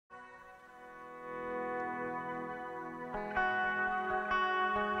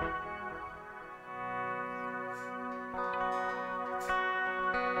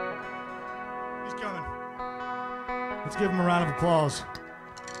Let's give him a round of applause.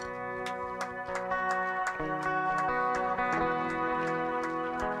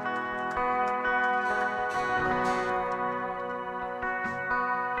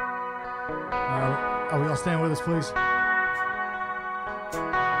 Are we all staying with us, please?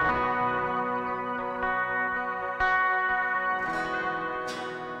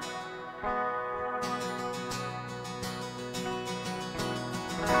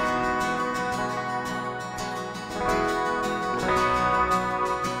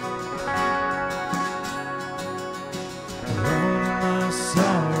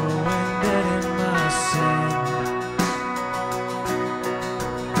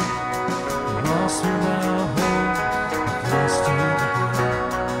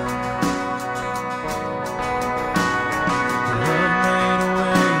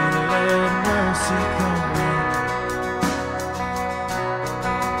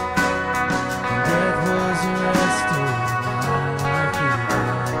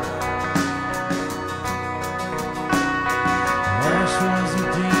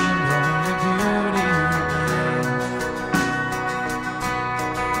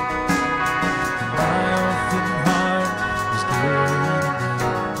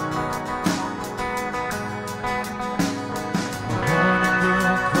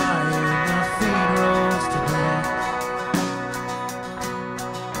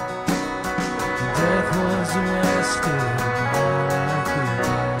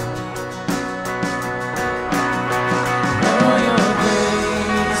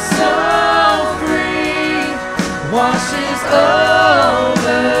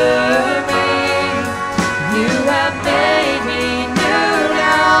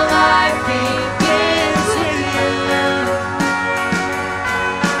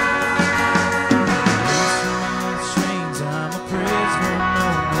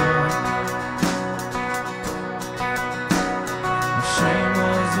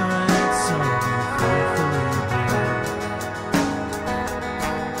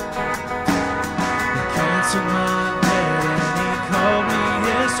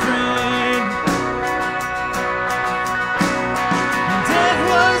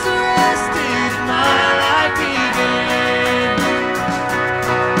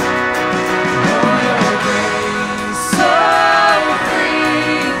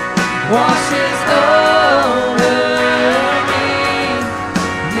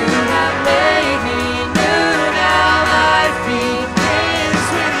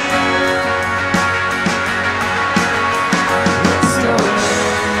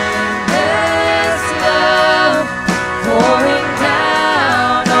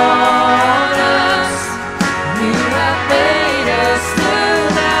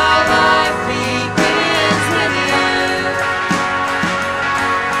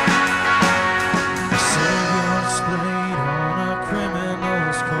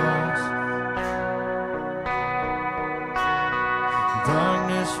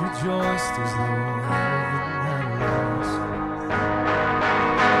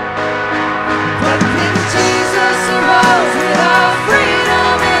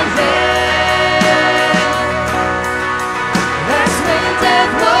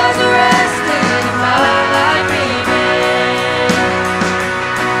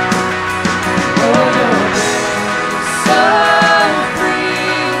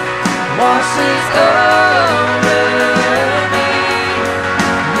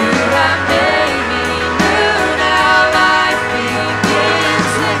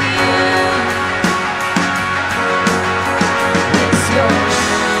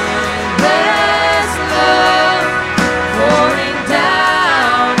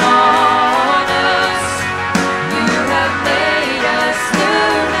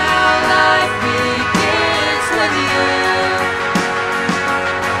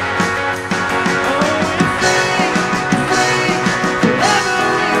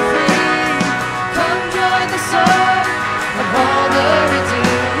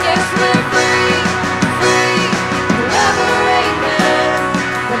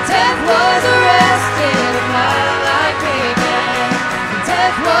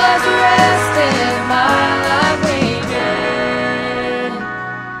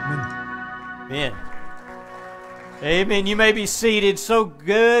 Amen. You may be seated. So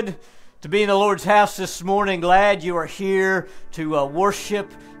good to be in the Lord's house this morning. Glad you are here to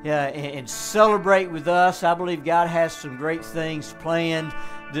worship and celebrate with us. I believe God has some great things planned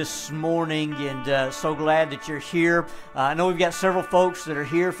this morning, and so glad that you're here. I know we've got several folks that are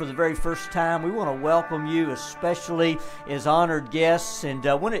here for the very first time. We want to welcome you, especially as honored guests, and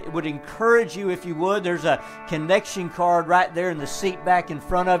would encourage you, if you would, there's a connection card right there in the seat back in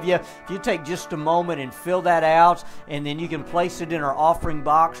front of you. If you take just a moment and fill that out, and then you can place it in our offering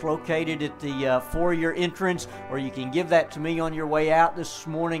box located at the foyer entrance, or you can give that to me on your way out this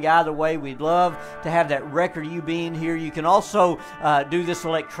morning. Either way, we'd love to have that record of you being here. You can also do this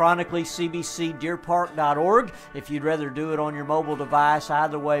electronically, cbcdeerpark.org, if you'd rather do it on your mobile device.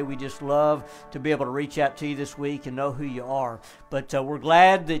 Either way, we just love to be able to reach out to you this week and know who you are. But we're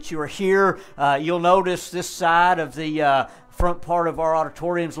glad that you are here. You'll notice this side of the front part of our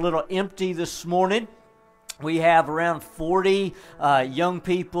auditorium is a little empty this morning. We have around 40 young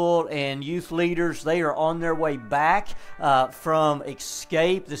people and youth leaders. They are on their way back from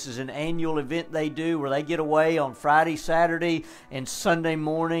Escape. This is an annual event they do where they get away on Friday, Saturday, and Sunday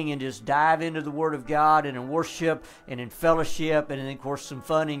morning and just dive into the Word of God and in worship and in fellowship and then, of course, some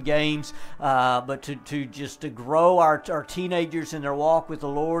fun and games, but to grow our teenagers in their walk with the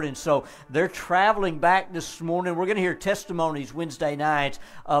Lord. And so they're traveling back this morning. We're going to hear testimonies Wednesday night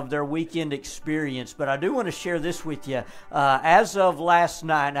of their weekend experience, but I do want to share this with you. As of last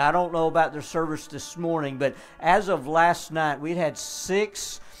night, now I don't know about their service this morning, but as of last night, we'd had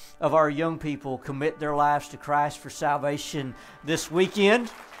 6 of our young people commit their lives to Christ for salvation this weekend,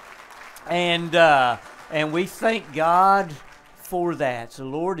 and we thank God for that. So the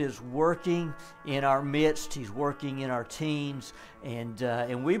Lord is working in our midst. He's working in our teens,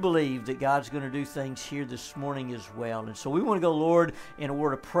 and we believe that God's going to do things here this morning as well. And so we want to go, Lord, in a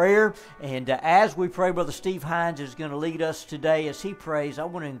word of prayer. And as we pray, Brother Steve Hines is going to lead us today. As he prays, I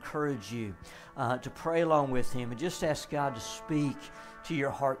want to encourage you to pray along with him and just ask God to speak to your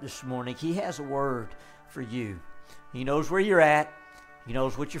heart this morning. He has a word for you. He knows where you're at. He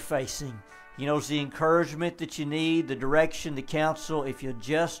knows what you're facing. He knows the encouragement that you need, the direction, the counsel, if you'll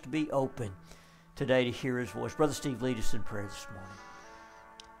just be open today to hear His voice. Brother Steve, lead us in prayer this morning.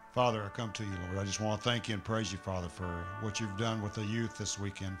 Father, I come to you, Lord. I just want to thank you and praise you, Father, for what you've done with the youth this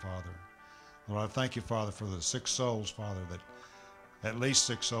weekend, Father. Lord, I thank you, Father, for the 6 souls, Father, that at least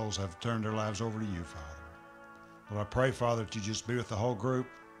 6 souls have turned their lives over to you, Father. Lord, I pray, Father, that you just be with the whole group,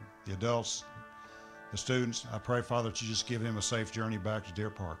 the adults, the students. I pray, Father, that you just give them a safe journey back to Deer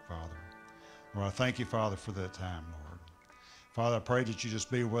Park, Father. Lord, I thank you, Father, for that time, Lord. Father, I pray that you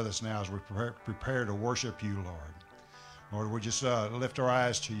just be with us now as we prepare to worship you, Lord. Lord, we just lift our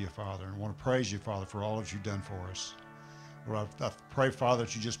eyes to you, Father, and want to praise you, Father, for all that you've done for us. Lord, I pray, Father,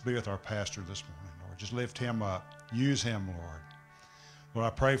 that you just be with our pastor this morning, Lord. Just lift him up. Use him, Lord. Lord, I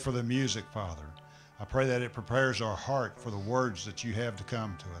pray for the music, Father. I pray that it prepares our heart for the words that you have to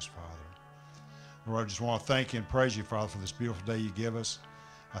come to us, Father. Lord, I just want to thank you and praise you, Father, for this beautiful day you give us.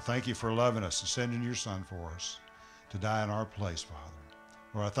 I thank you for loving us and sending your Son for us to die in our place, Father.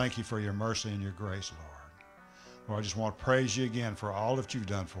 Lord, I thank you for your mercy and your grace, Lord. Lord, I just want to praise you again for all that you've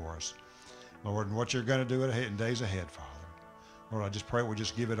done for us, Lord, and what you're going to do in days ahead, Father. Lord, I just pray we'll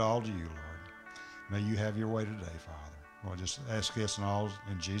just give it all to you, Lord. May you have your way today, Father. Lord, I just ask this and all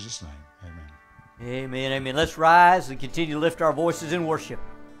in Jesus' name. Amen. Amen, amen. Let's rise and continue to lift our voices in worship.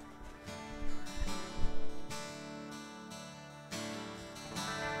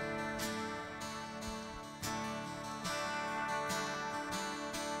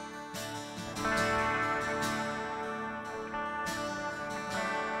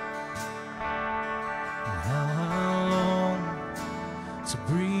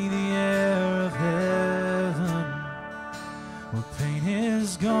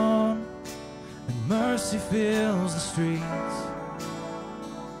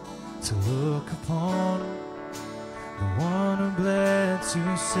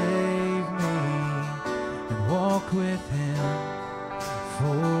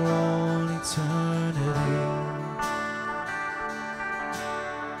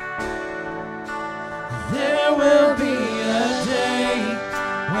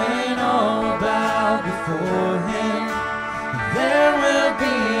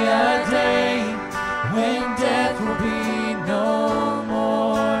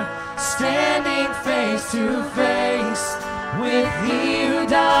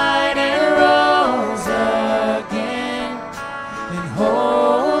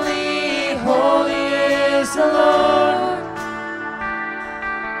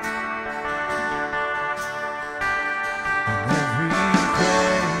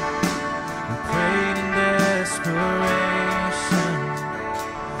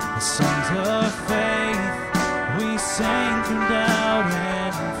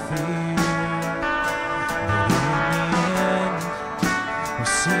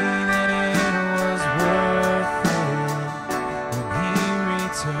 See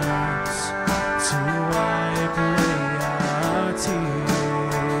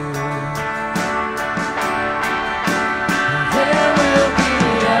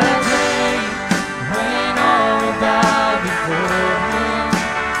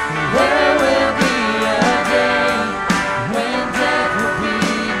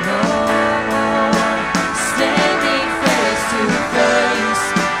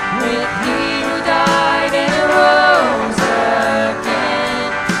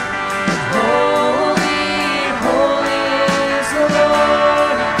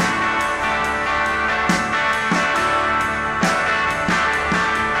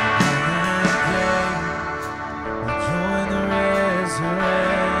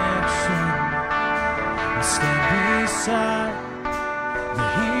beside the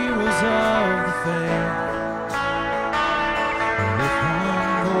heroes of the faith. With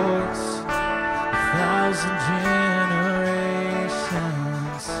one voice, 1,000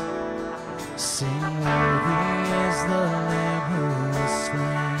 generations sing, worthy is the Lamb who was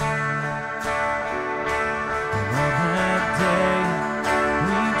slain. And on that day,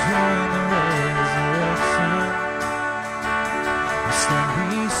 we join the resurrection. We stand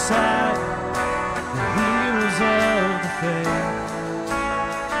beside the heroes of the faith.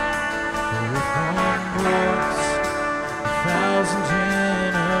 With one voice, 1,000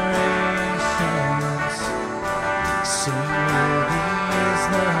 generations sing, worthy is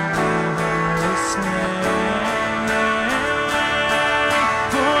the Lamb who was slain.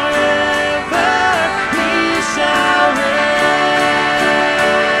 Forever he shall reign.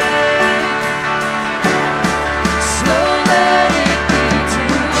 So let it be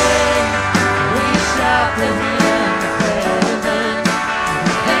today. We shout the hymn of heaven.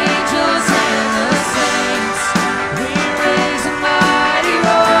 Angels and the saints, we raise a mighty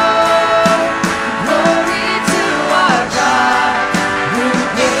roar. Glory to our God, who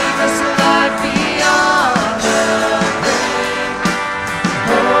gave us life beyond the grave.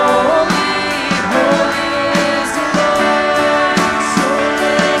 Holy, holy is the Lord. So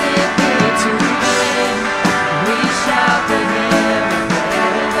let it be today. We shout the hymn of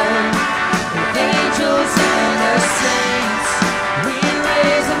heaven. With angels and the saints, we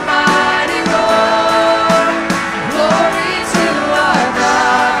raise a mighty roar. Glory to our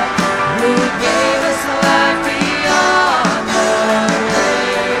God, who gave us life beyond the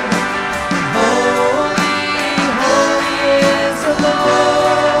grave. Holy, holy is the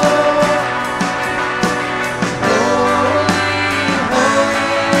Lord. Holy, holy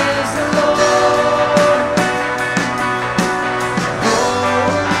is the Lord.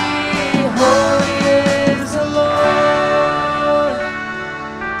 Holy, holy is the Lord.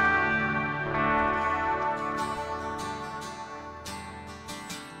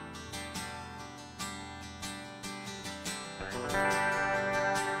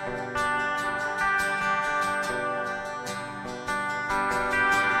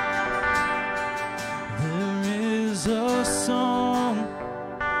 There is a song,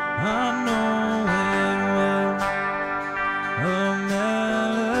 I know it well, a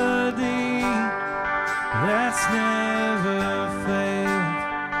melody that's never failed.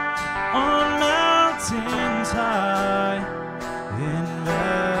 On mountains high, in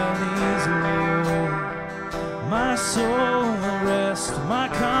valleys low, my soul will rest, my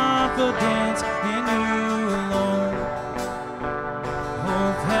confidence in you alone.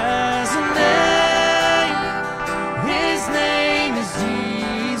 Hope has a name, his name is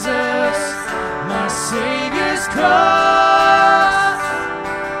Jesus. My Savior's cross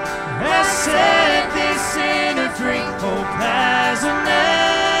has set this sinner free. Hope has a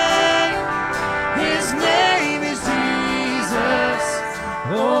name, his name is Jesus.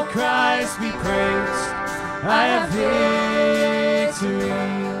 Oh, Christ be praised, I have victory.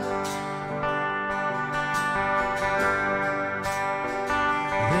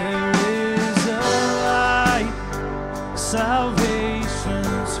 There is a light,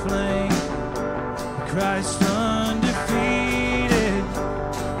 salvation's flame. Christ undefeated,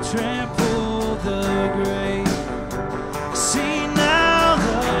 trampled the grave. See now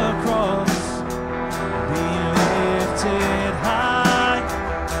the cross be lifted high.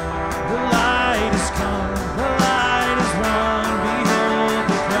 The light has come, the light has won. Behold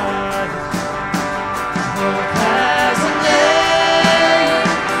the Christ. Hope has a name,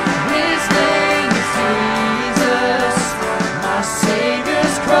 his name is Jesus. My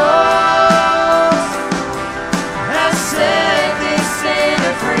Savior's cross has set this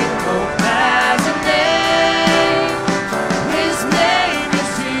sinner free. Hope has a name, his name is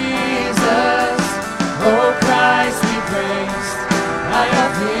Jesus. Oh, Christ be praised, I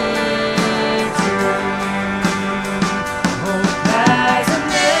have victory. Hope has a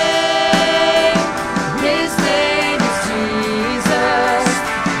name, his name is Jesus.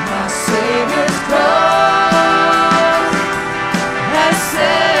 My Savior's cross has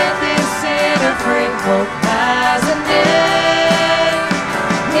set this sinner free. Hope has a name,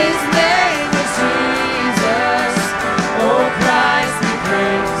 his name is Jesus. Oh, Christ be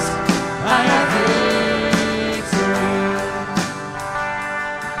praised, I have victory.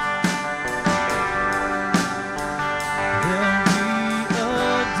 There'll be a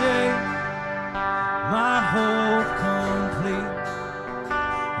day, my hope complete.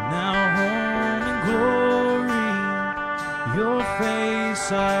 Now home in glory, your face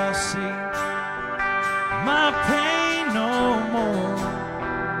I'll see. My pain no more,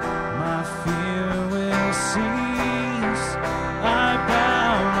 my fear will cease.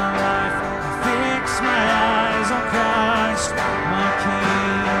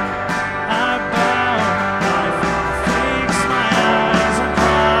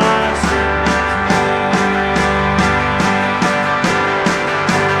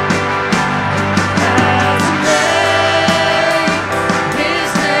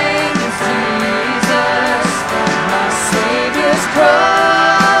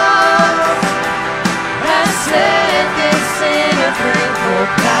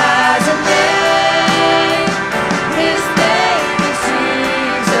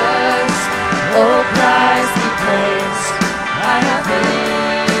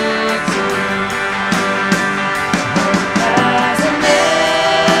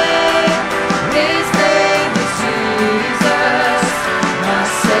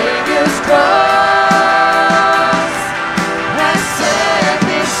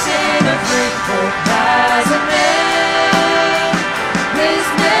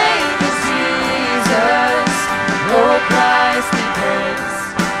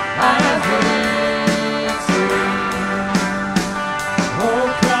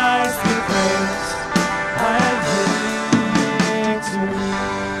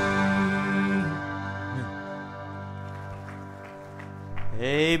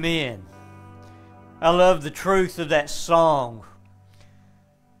 I love the truth of that song,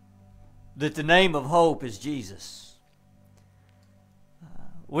 that the name of hope is Jesus.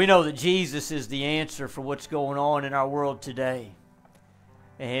 We know that Jesus is the answer for what's going on in our world today.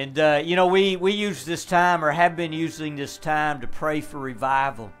 And, we use this time, or have been using this time, to pray for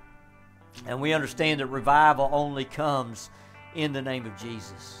revival. And we understand that revival only comes in the name of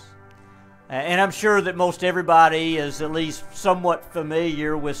Jesus. And I'm sure that most everybody is at least somewhat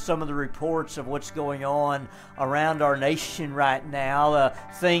familiar with some of the reports of what's going on around our nation right now,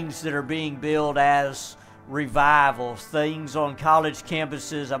 things that are being billed as revivals, things on college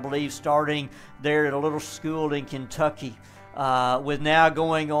campuses, I believe, starting there at a little school in Kentucky, with now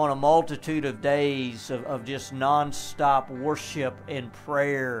going on a multitude of days of just nonstop worship and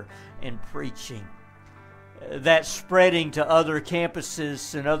prayer and preaching. That's spreading to other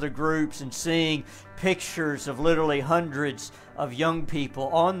campuses and other groups, and seeing pictures of literally hundreds of young people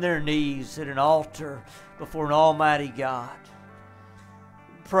on their knees at an altar before an almighty God,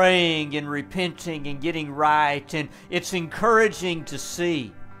 praying and repenting and getting right. And it's encouraging to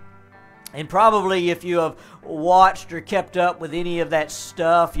see. And probably if you have watched or kept up with any of that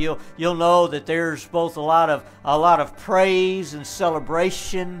stuff, you'll know that there's both a lot of praise and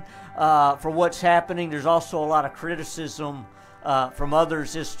celebration for what's happening. There's also a lot of criticism from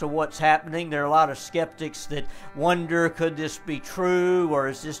others as to what's happening. There are a lot of skeptics that wonder, could this be true, or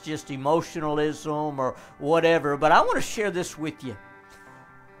is this just emotionalism or whatever? But I want to share this with you.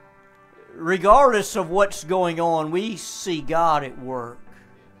 Regardless of what's going on, we see God at work.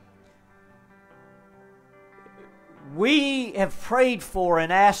 We have prayed for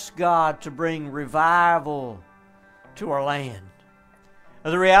and asked God to bring revival to our land.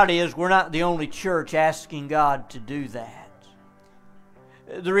 Now, the reality is we're not the only church asking God to do that.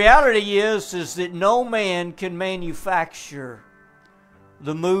 The reality is that no man can manufacture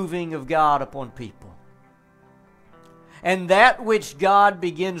the moving of God upon people. And that which God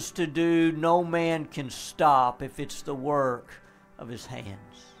begins to do, no man can stop if it's the work of His hands.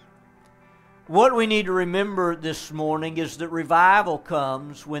 What we need to remember this morning is that revival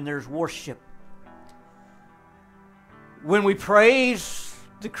comes when there's worship. When we praise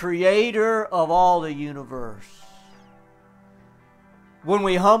the Creator of all the universe. When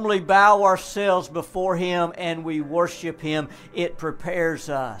we humbly bow ourselves before Him and we worship Him, it prepares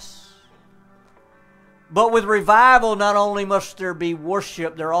us. But with revival, not only must there be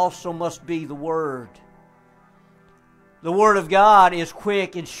worship, there also must be the Word. The Word of God is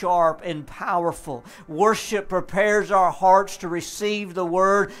quick and sharp and powerful. Worship prepares our hearts to receive the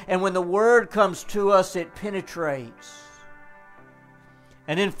Word, and when the Word comes to us, it penetrates.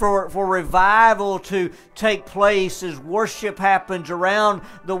 And then for revival to take place as worship happens around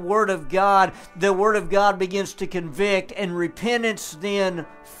the Word of God begins to convict, and repentance then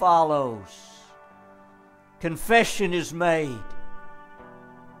follows. Confession is made.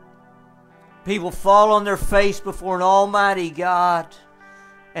 People fall on their face before an almighty God,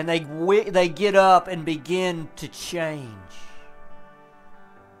 and they get up and begin to change.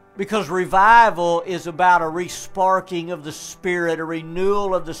 Because revival is about a resparking of the Spirit, a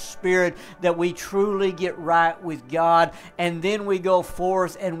renewal of the Spirit, that we truly get right with God, and then we go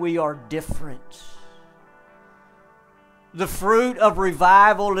forth and we are different. The fruit of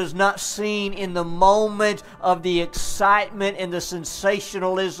revival is not seen in the moment of the excitement and the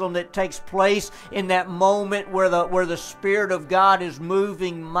sensationalism that takes place in that moment where the Spirit of God is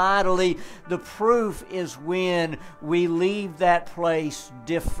moving mightily. The proof is when we leave that place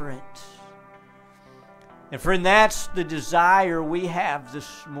different. And friend, that's the desire we have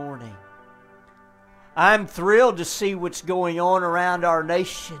this morning. I'm thrilled to see what's going on around our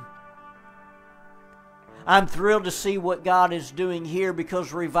nation. I'm thrilled to see what God is doing here,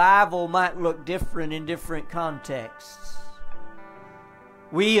 because revival might look different in different contexts.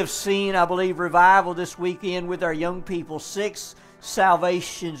 We have seen, I believe, revival this weekend with our young people. 6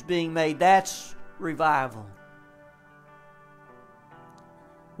 salvations being made. That's revival.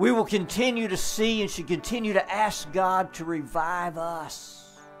 We will continue to see and should continue to ask God to revive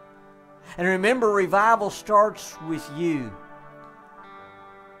us. And remember, revival starts with you.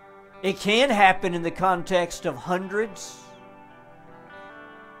 It can happen in the context of hundreds,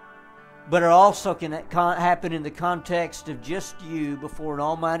 but it also can happen in the context of just you before an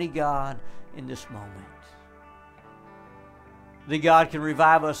almighty God in this moment. That God can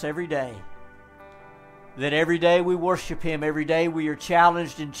revive us every day. That every day we worship Him, every day we are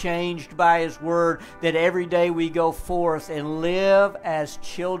challenged and changed by His Word, that every day we go forth and live as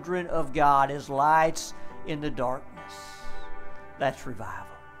children of God, as lights in the darkness. That's revival.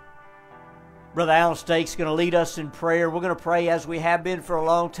 Brother Alan Stake's going to lead us in prayer. We're going to pray, as we have been for a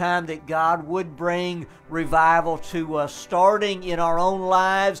long time, that God would bring revival to us, starting in our own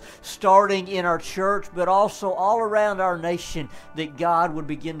lives, starting in our church, but also all around our nation, that God would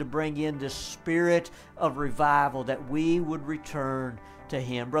begin to bring in this spirit of revival, that we would return to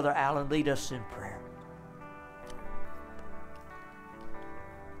Him. Brother Alan, lead us in prayer.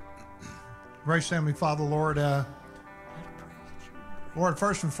 Gracious Heavenly Father, Lord, Lord,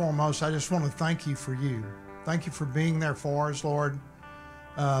 first and foremost, I just want to thank you for you. Thank you for being there for us, Lord.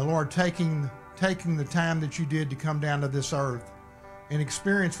 Lord, taking the time that you did to come down to this earth and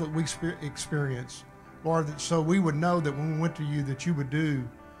experience what we experience. Lord, so we would know that when we went to you, that you would do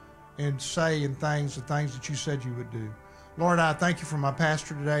and say and things, the things that you said you would do. Lord, I thank you for my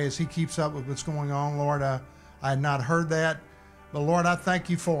pastor today as he keeps up with what's going on. Lord, I had not heard that, but Lord, I thank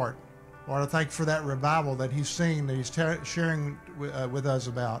you for it. Lord, I thank you for that revival that he's seeing, that he's sharing with us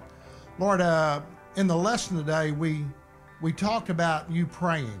about. Lord, in the lesson today, we talked about you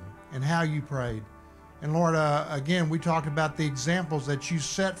praying and how you prayed. And Lord, again, we talked about the examples that you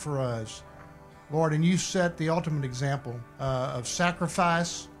set for us. Lord, and you set the ultimate example of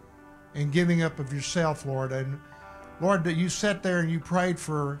sacrifice and giving up of yourself, Lord. And Lord, that you sat there and you prayed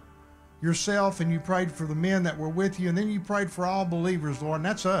for yourself and you prayed for the men that were with you, and then you prayed for all believers, Lord, and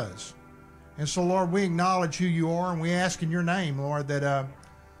that's us. And so, Lord, we acknowledge who you are, and we ask in your name, Lord, that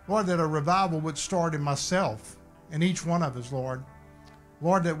a revival would start in myself and each one of us, Lord.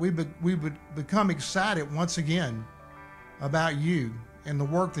 Lord, that we would become excited once again about you and the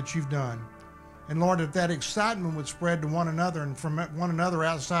work that you've done. And Lord, that excitement would spread to one another and from one another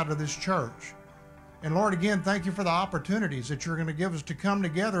outside of this church. And Lord, again, thank you for the opportunities that you're going to give us to come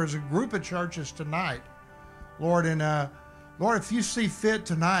together as a group of churches tonight. Lord, and Lord, if you see fit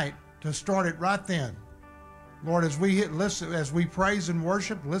tonight to start it right then. Lord, as we praise and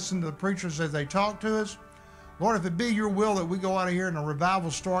worship, listen to the preachers as they talk to us. Lord, if it be your will that we go out of here and a revival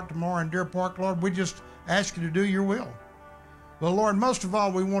start tomorrow in Deer Park, Lord, we just ask you to do your will. But Lord, most of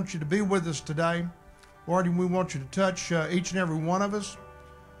all, we want you to be with us today. Lord, and we want you to touch each and every one of us.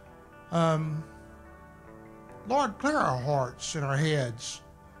 Lord, clear our hearts and our heads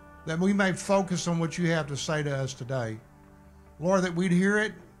that we may focus on what you have to say to us today. Lord, that we'd hear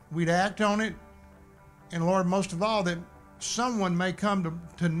it, we'd act on it, and Lord, most of all, that someone may come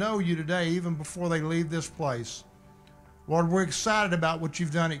to know you today even before they leave this place. Lord, we're excited about what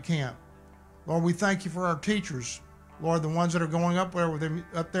you've done at camp. Lord, we thank you for our teachers. Lord, the ones that are going up there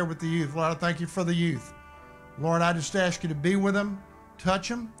with the youth. Lord, I thank you for the youth. Lord, I just ask you to be with them, touch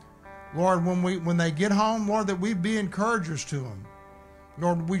them. Lord, when they get home, Lord, that we be encouragers to them.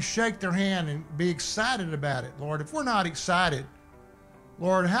 Lord, we shake their hand and be excited about it. Lord, if we're not excited,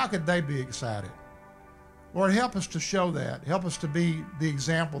 Lord, how could they be excited? Lord, help us to show that. Help us to be the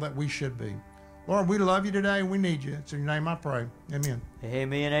example that we should be. Lord, we love you today and we need you. It's in your name I pray. Amen.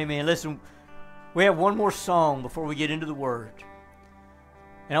 Amen, amen. Listen, we have one more song before we get into the Word.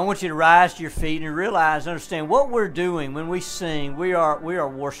 And I want you to rise to your feet and realize, understand what we're doing when we sing. We are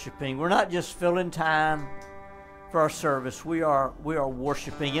worshiping. We're not just filling time for our service. We are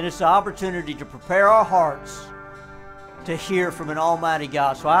worshiping. And it's an opportunity to prepare our hearts to hear from an almighty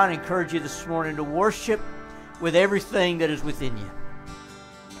God. So I encourage you this morning to worship with everything that is within you.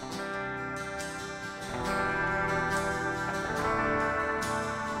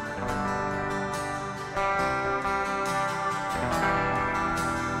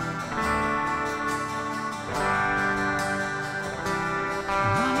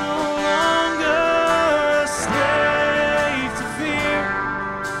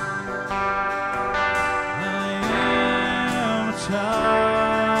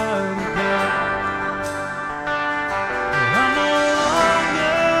 Child of God. I'm no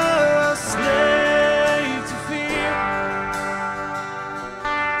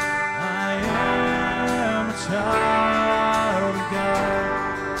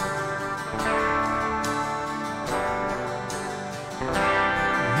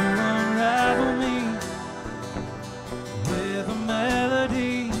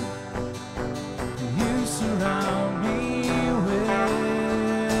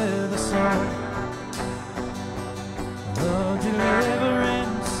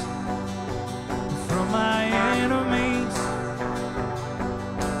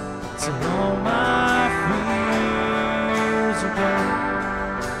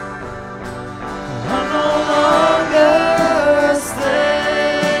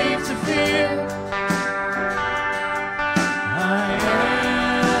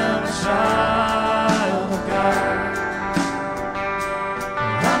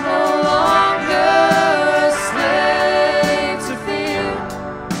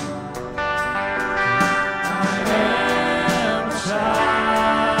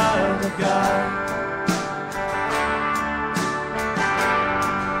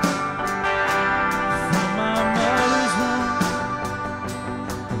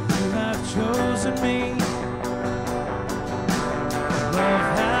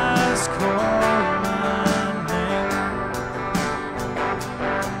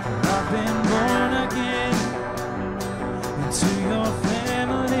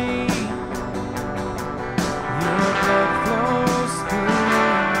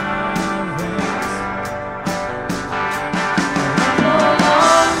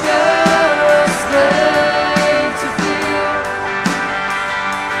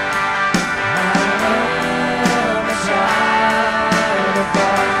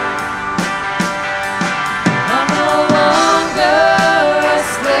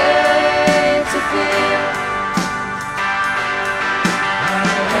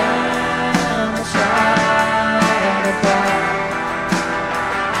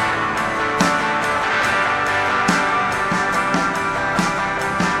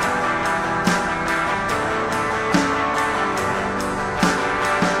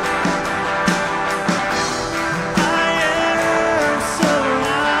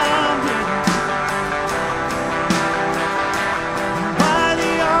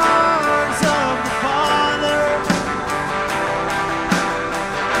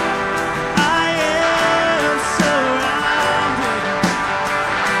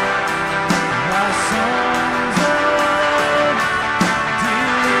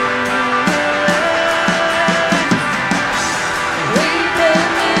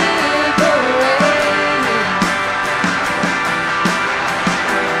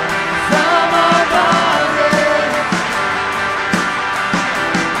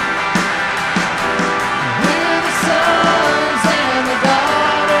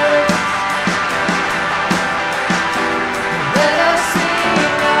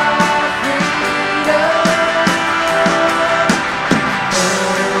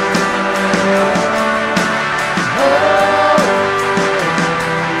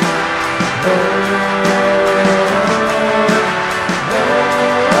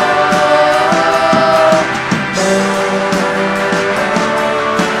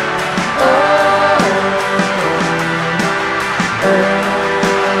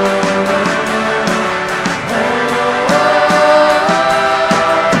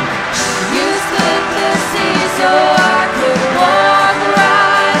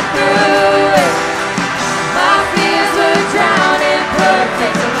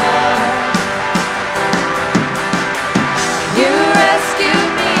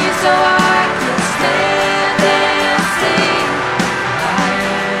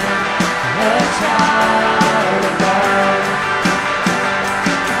child of God.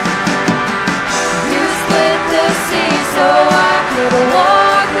 You split the sea so I could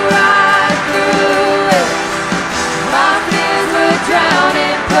walk right through it. My fears would drown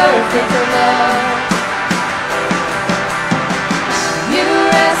in perfect love. You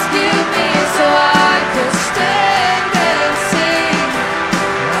rescued me so I could stand and sing.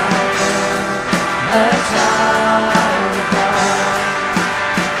 I am a child of God.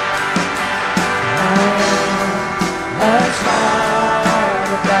 I am a child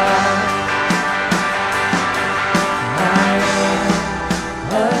of God. I am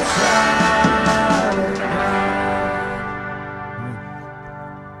a child of God.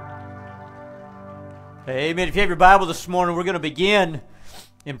 Amen. If you have your Bible this morning, we're going to begin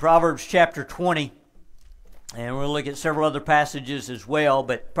in Proverbs chapter 20. And we'll look at several other passages as well.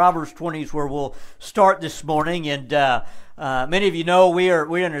 But Proverbs 20 is where we'll start this morning. And many of you know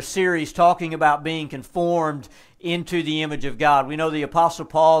we're in a series talking about being conformed into the image of God. We know the Apostle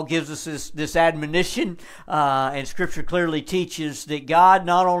Paul gives us this admonition, and Scripture clearly teaches that God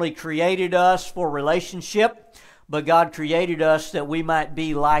not only created us for relationship, but God created us that we might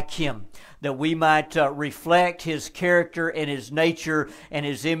be like Him, that we might reflect His character and His nature and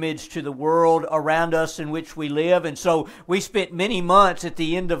His image to the world around us in which we live. And so we spent many months at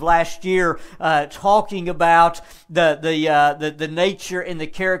the end of last year talking about the nature and the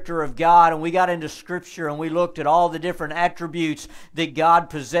character of God, and we got into Scripture and we looked at all the different attributes that God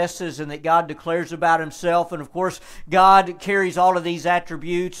possesses and that God declares about Himself. And of course, God carries all of these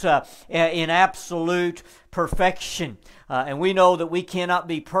attributes in absolute perfection. And we know that we cannot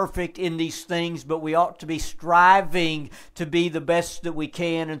be perfect in these things, but we ought to be striving to be the best that we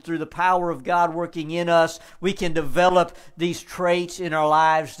can. And through the power of God working in us, we can develop these traits in our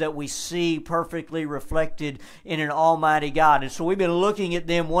lives that we see perfectly reflected in an almighty God. And so we've been looking at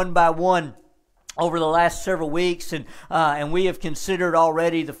them one by one over the last several weeks, and we have considered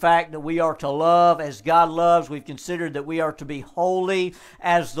already the fact that we are to love as God loves. We've considered that we are to be holy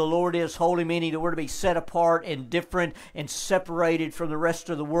as the Lord is holy, meaning that we're to be set apart and different and separated from the rest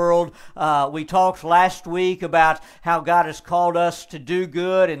of the world. We talked last week about how God has called us to do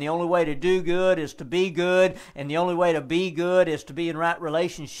good, and the only way to do good is to be good, and the only way to be good is to be in right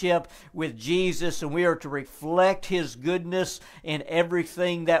relationship with Jesus, and we are to reflect His goodness in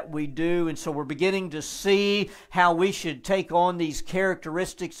everything that we do. And so we're beginning to see how we should take on these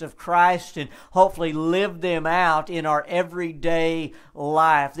characteristics of Christ and hopefully live them out in our everyday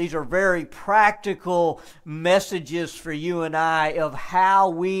life. These are very practical messages for you and I of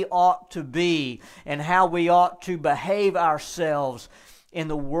how we ought to be and how we ought to behave ourselves in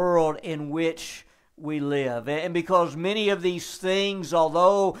the world in which we live. And because many of these things,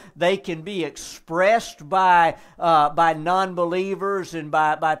 although they can be expressed by non-believers and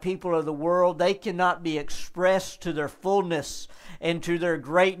by people of the world, they cannot be expressed to their fullness and to their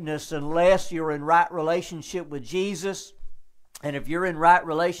greatness unless you're in right relationship with Jesus. And if you're in right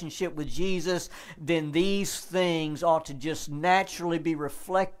relationship with Jesus, then these things ought to just naturally be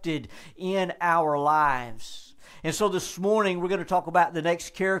reflected in our lives. And so this morning we're going to talk about the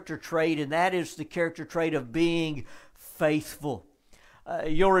next character trait, and that is the character trait of being faithful.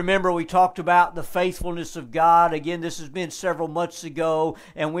 You'll remember we talked about the faithfulness of God. Again, this has been several months ago,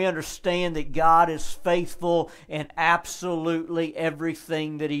 and we understand that God is faithful in absolutely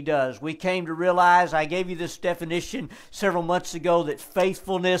everything that He does. We came to realize, I gave you this definition several months ago, that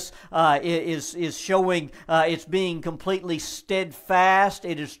faithfulness is showing it's being completely steadfast.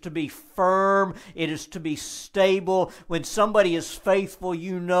 It is to be firm. It is to be stable. When somebody is faithful,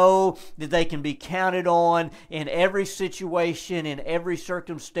 you know that they can be counted on in every situation, in every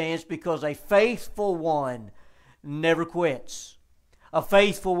circumstance, because a faithful one never quits. A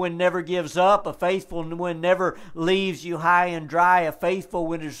faithful one never gives up. A faithful one never leaves you high and dry. A faithful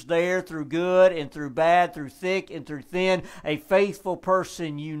one is there through good and through bad, through thick and through thin. A faithful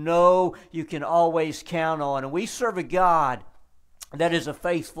person you know you can always count on. And we serve a God that is a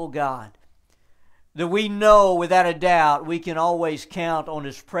faithful God, that we know without a doubt we can always count on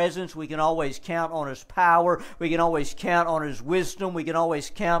His presence, we can always count on His power, we can always count on His wisdom, we can always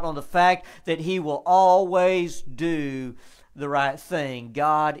count on the fact that He will always do the right thing.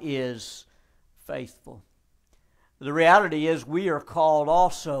 God is faithful. The reality is we are called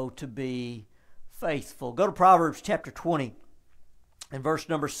also to be faithful. Go to Proverbs chapter 20. In verse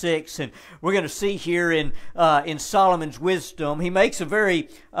number 6, and we're going to see here in Solomon's wisdom, he makes a very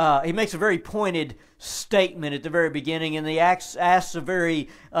pointed statement at the very beginning, and he asks a very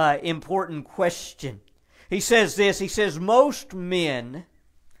important question. He says this. He says, "Most men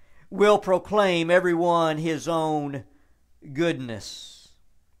will proclaim everyone his own goodness."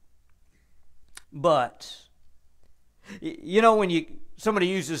 but. You know, when somebody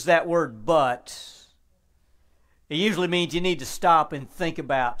uses that word but, it usually means you need to stop and think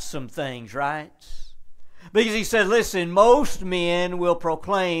about some things, right? Because he said, listen, most men will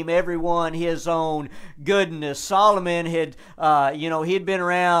proclaim everyone his own goodness. Solomon had, he'd been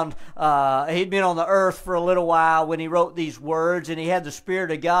around, he'd been on the earth for a little while when he wrote these words, and he had the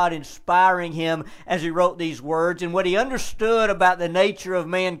Spirit of God inspiring him as he wrote these words. And what he understood about the nature of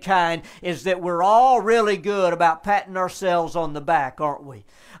mankind is that we're all really good about patting ourselves on the back, aren't we?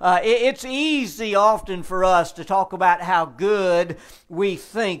 It's easy often for us to talk about how good we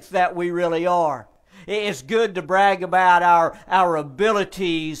think that we really are. It's good to brag about our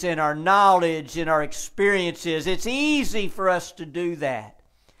abilities and our knowledge and our experiences. It's easy for us to do that.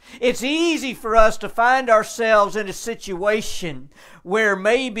 It's easy for us to find ourselves in a situation where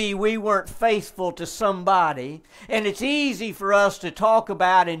maybe we weren't faithful to somebody, and it's easy for us to talk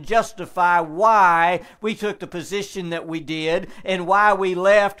about and justify why we took the position that we did, and why we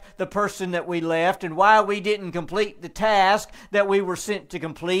left the person that we left, and why we didn't complete the task that we were sent to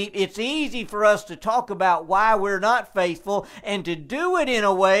complete. It's easy for us to talk about why we're not faithful, and to do it in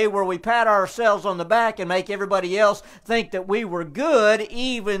a way where we pat ourselves on the back and make everybody else think that we were good,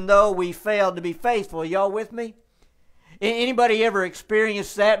 even though we failed to be faithful. Y'all with me? Anybody ever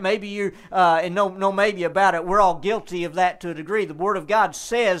experienced that? Maybe you, and no maybe about it. We're all guilty of that to a degree. The Word of God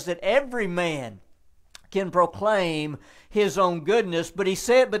says that every man can proclaim his own goodness, but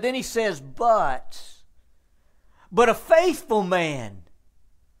then he says, but a faithful man,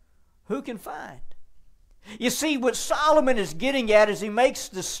 who can find? You see, what Solomon is getting at as he makes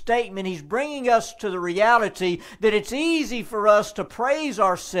the statement, he's bringing us to the reality that it's easy for us to praise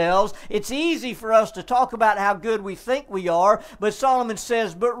ourselves. It's easy for us to talk about how good we think we are. But Solomon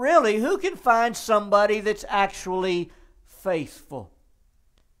says, but really, who can find somebody that's actually faithful?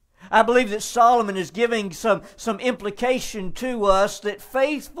 I believe that Solomon is giving some implication to us that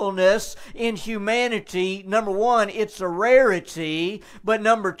faithfulness in humanity, number one, it's a rarity, but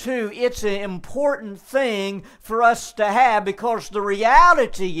number two, it's an important thing for us to have, because the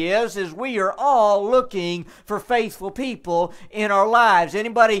reality is we are all looking for faithful people in our lives.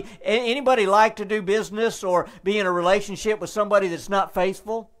 Anybody like to do business or be in a relationship with somebody that's not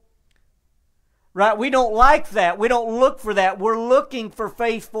faithful? Right? We don't like that. We don't look for that. We're looking for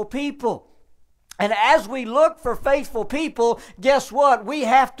faithful people. And as we look for faithful people, guess what? We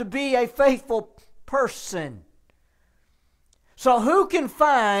have to be a faithful person. So who can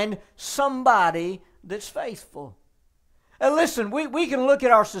find somebody that's faithful? And listen, we can look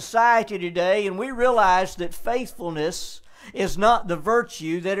at our society today and we realize that faithfulness is not the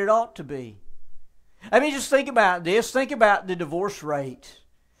virtue that it ought to be. I mean, just think about this. Think about the divorce rate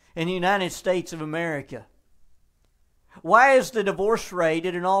in the United States of America. Why is the divorce rate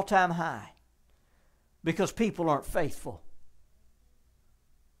at an all-time high? Because people aren't faithful.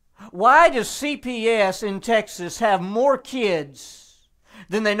 Why does CPS in Texas have more kids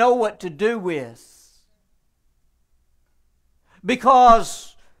than they know what to do with?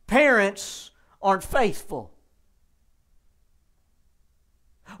 Because parents aren't faithful.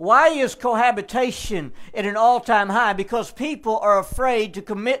 Why is cohabitation at an all-time high? Because people are afraid to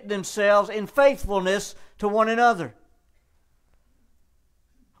commit themselves in faithfulness to one another.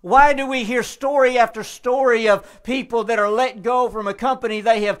 Why do we hear story after story of people that are let go from a company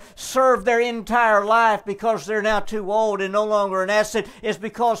they have served their entire life because they're now too old and no longer an asset? It's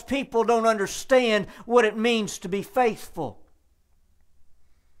because people don't understand what it means to be faithful.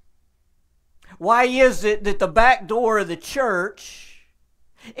 Why is it that the back door of the church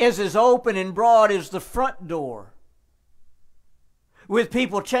is as open and broad as the front door, with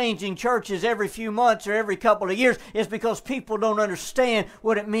people changing churches every few months or every couple of years? Is because people don't understand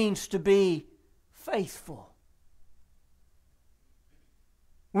what it means to be faithful.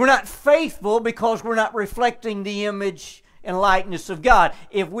 We're not faithful because we're not reflecting the image and likeness of God.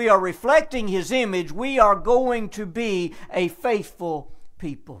 If we are reflecting His image, we are going to be a faithful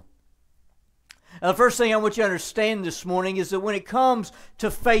people. The first thing I want you to understand this morning is that when it comes to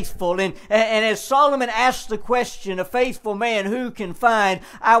faithful, and as Solomon asked the question, a faithful man who can find,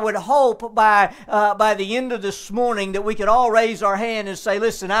 I would hope by the end of this morning that we could all raise our hand and say,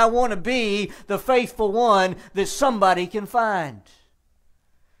 listen, I want to be the faithful one that somebody can find.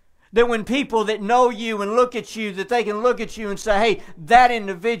 That when people that know you and look at you, that they can look at you and say, hey, that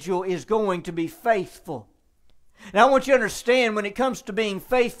individual is going to be faithful. Now, I want you to understand, when it comes to being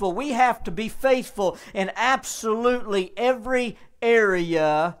faithful, we have to be faithful in absolutely every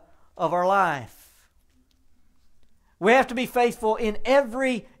area of our life. We have to be faithful in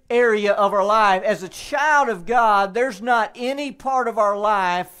every area of our life. As a child of God, there's not any part of our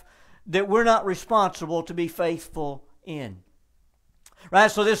life that we're not responsible to be faithful in.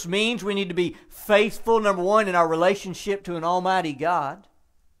 Right? So this means we need to be faithful, number one, in our relationship to an almighty God.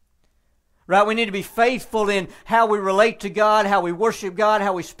 Right? We need to be faithful in how we relate to God, how we worship God,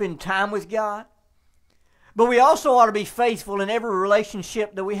 how we spend time with God. But we also ought to be faithful in every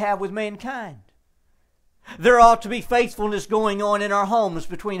relationship that we have with mankind. There ought to be faithfulness going on in our homes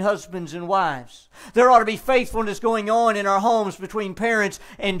between husbands and wives. There ought to be faithfulness going on in our homes between parents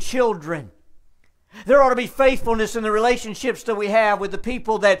and children. There ought to be faithfulness in the relationships that we have with the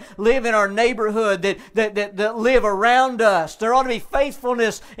people that live in our neighborhood, that live around us. There ought to be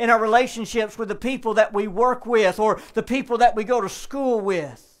faithfulness in our relationships with the people that we work with or the people that we go to school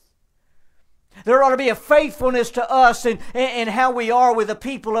with. There ought to be a faithfulness to us in how we are with the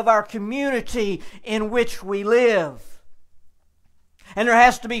people of our community in which we live. And there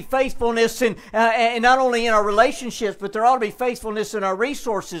has to be faithfulness in not only in our relationships, but there ought to be faithfulness in our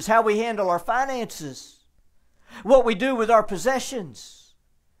resources, how we handle our finances, what we do with our possessions.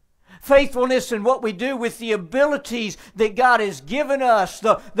 Faithfulness in what we do with the abilities that God has given us,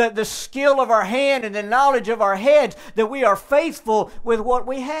 the skill of our hand and the knowledge of our heads, that we are faithful with what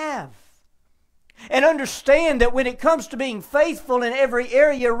we have. And understand that when it comes to being faithful in every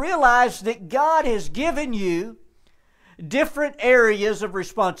area, realize that God has given you different areas of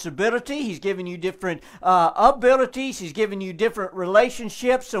responsibility. He's given you different abilities. He's given you different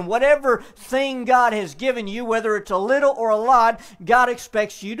relationships. And whatever thing God has given you, whether it's a little or a lot, God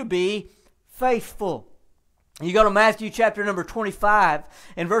expects you to be faithful. You go to Matthew chapter number 25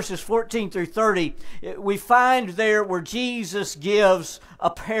 and verses 14 through 30. We find there where Jesus gives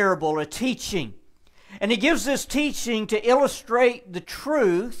a parable, a teaching. And He gives this teaching to illustrate the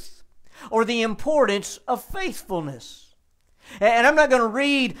truth or the importance of faithfulness. And I'm not going to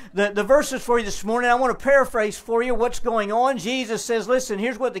read the verses for you this morning. I want to paraphrase for you what's going on. Jesus says, listen,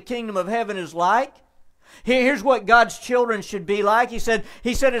 here's what the kingdom of heaven is like. Here's what God's children should be like. He said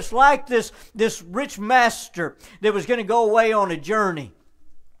it's like this rich master that was going to go away on a journey.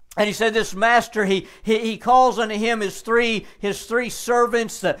 And he said this master, he calls unto him his three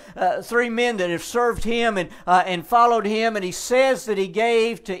servants, the 3 men that have served him and followed him. And he says that he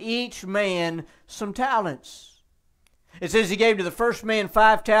gave to each man some talents. It says he gave to the first man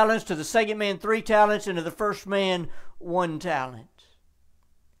 5 talents, to the second man 3 talents, and to the first man 1 talent.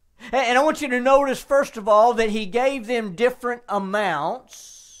 And I want you to notice, first of all, that he gave them different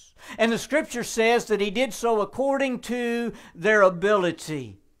amounts. And the Scripture says that he did so according to their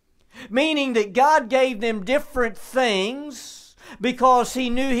ability. Meaning that God gave them different things because He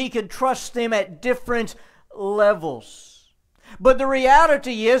knew He could trust them at different levels. But the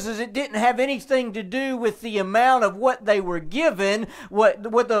reality is it didn't have anything to do with the amount of what they were given. What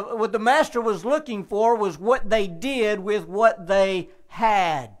the master was looking for was what they did with what they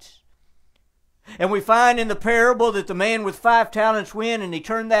had. And we find in the parable that the man with 5 talents went and he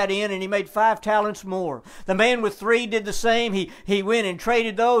turned that in and he made 5 talents more. The man with 3 did the same. He went and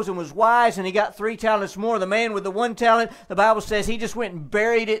traded those and was wise and he got 3 talents more. The man with the 1 talent, the Bible says he just went and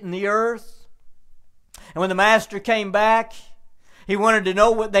buried it in the earth. And when the master came back, he wanted to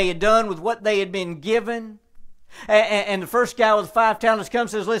know what they had done with what they had been given. And the first guy with 5 talents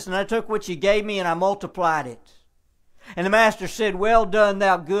comes and says, listen, I took what you gave me and I multiplied it. And the master said, well done,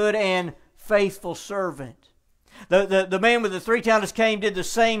 thou good and faithful servant. The man with the 3 talents came, did the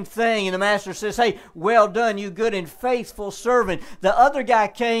same thing, and the master says, hey, well done, you good and faithful servant. The other guy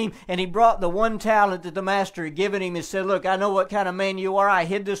came and he brought the 1 talent that the master had given him and said, look, I know what kind of man you are. I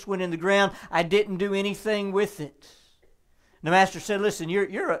hid this one in the ground. I didn't do anything with it. And the master said, listen,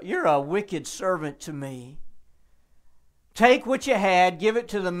 you're a wicked servant to me. Take what you had, give it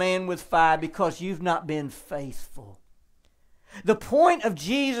to the man with 5 because you've not been faithful. The point of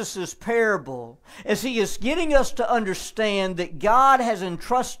Jesus' parable is He is getting us to understand that God has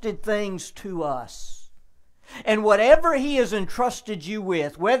entrusted things to us. And whatever He has entrusted you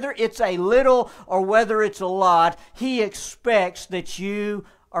with, whether it's a little or whether it's a lot, He expects that you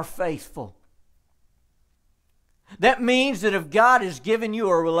are faithful. That means that if God has given you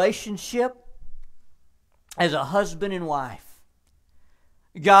a relationship as a husband and wife,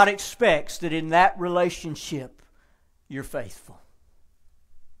 God expects that in that relationship you're faithful.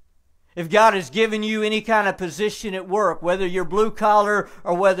 If God has given you any kind of position at work, whether you're blue collar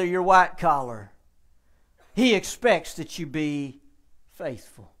or whether you're white collar, He expects that you be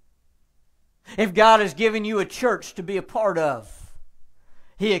faithful. If God has given you a church to be a part of,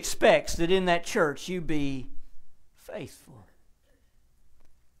 He expects that in that church you be faithful.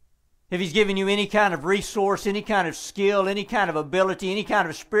 If He's given you any kind of resource, any kind of skill, any kind of ability, any kind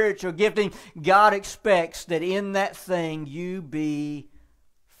of spiritual gifting, God expects that in that thing you be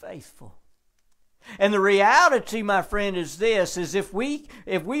faithful. And the reality, my friend, is this, is if we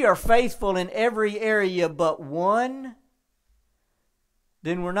are faithful in every area but one,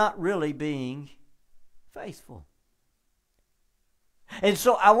 then we're not really being faithful. And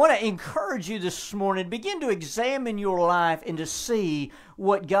so I want to encourage you this morning, begin to examine your life and to see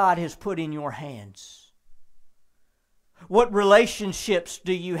what God has put in your hands. What relationships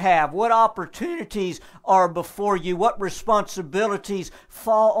do you have? What opportunities are before you? What responsibilities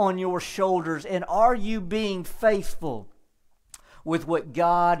fall on your shoulders? And are you being faithful with what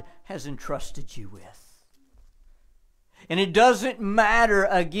God has entrusted you with? And it doesn't matter,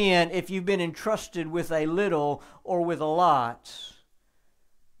 again, if you've been entrusted with a little or with a lot.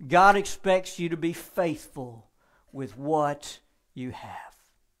 God expects you to be faithful with what you have.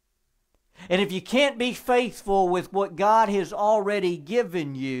 And if you can't be faithful with what God has already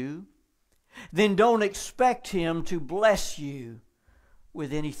given you, then don't expect Him to bless you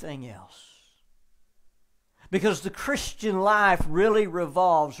with anything else. Because the Christian life really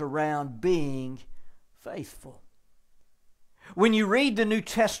revolves around being faithful. When you read the New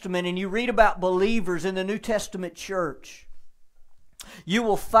Testament and you read about believers in the New Testament church, you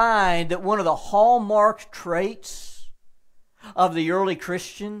will find that one of the hallmark traits of the early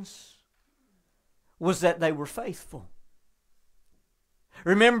Christians was that they were faithful.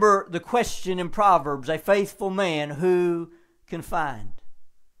 Remember the question in Proverbs, a faithful man who can find?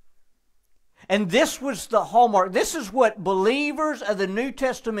 And this was the hallmark. This is what believers of the New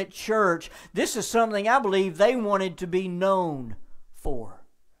Testament church, this is something I believe they wanted to be known for.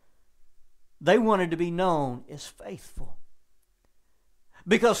 They wanted to be known as faithful.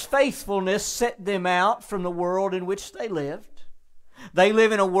 Because faithfulness set them out from the world in which they lived. They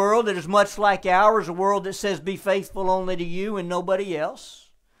live in a world that is much like ours, a world that says be faithful only to you and nobody else.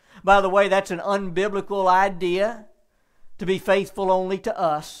 By the way, that's an unbiblical idea, to be faithful only to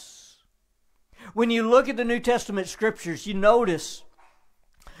us. When you look at the New Testament scriptures, you notice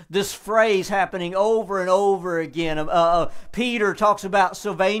this phrase happening over and over again. Peter talks about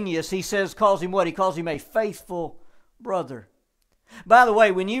Silvanus. He calls him what? He calls him a faithful brother. By the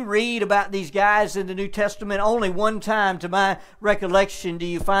way, when you read about these guys in the New Testament, only one time to my recollection do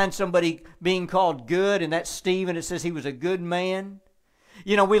you find somebody being called good, and that's Stephen. It says he was a good man.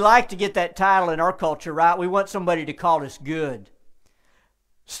 You know, we like to get that title in our culture, right? We want somebody to call us good.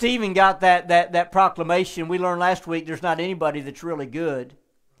 Stephen got that proclamation. We learned last week there's not anybody that's really good.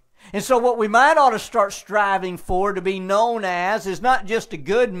 And so what we might ought to start striving for to be known as is not just a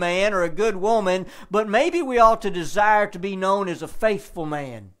good man or a good woman, but maybe we ought to desire to be known as a faithful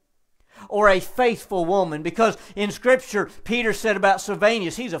man or a faithful woman. Because in Scripture, Peter said about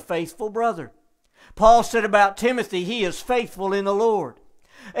Silvanus, he's a faithful brother. Paul said about Timothy, he is faithful in the Lord.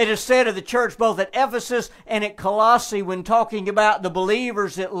 It is said of the church both at Ephesus and at Colossae when talking about the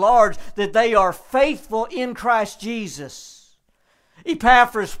believers at large that they are faithful in Christ Jesus.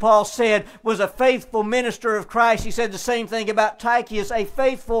 Epaphras, Paul said, was a faithful minister of Christ. He said the same thing about Tychicus, a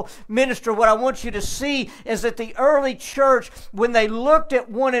faithful minister. What I want you to see is that the early church, when they looked at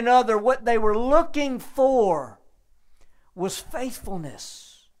one another, what they were looking for was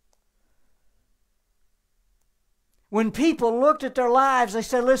faithfulness. When people looked at their lives, they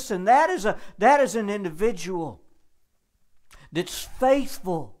said, listen, that is an individual that's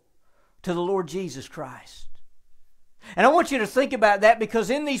faithful to the Lord Jesus Christ. And I want you to think about that, because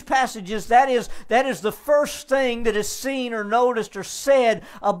in these passages, that is the first thing that is seen or noticed or said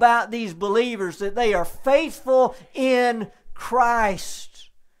about these believers, that they are faithful in Christ.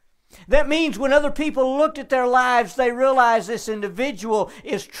 That means when other people looked at their lives, they realized this individual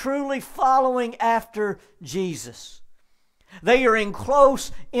is truly following after Jesus. They are in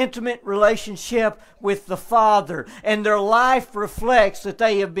close, intimate relationship with the Father, and their life reflects that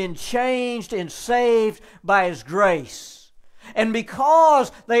they have been changed and saved by His grace. And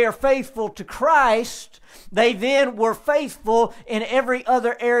because they are faithful to Christ, they then were faithful in every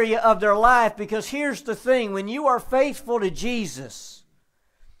other area of their life. Because here's the thing, when you are faithful to Jesus,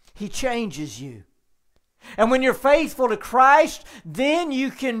 He changes you. And when you're faithful to Christ, then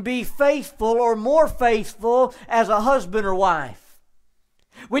you can be faithful or more faithful as a husband or wife.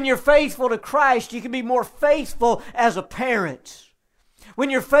 When you're faithful to Christ, you can be more faithful as a parent.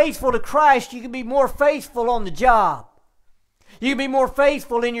 When you're faithful to Christ, you can be more faithful on the job. You can be more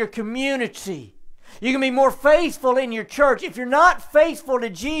faithful in your community. You can be more faithful in your church. If you're not faithful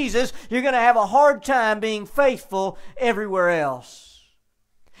to Jesus, you're going to have a hard time being faithful everywhere else.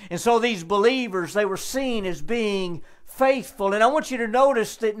 And so these believers, they were seen as being faithful. And I want you to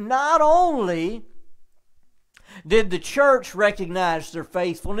notice that not only Did the church recognize their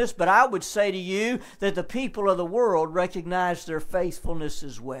faithfulness? But I would say to you that the people of the world recognize their faithfulness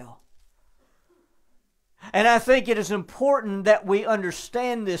as well. And I think it is important that we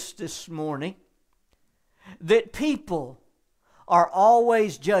understand this morning, that people are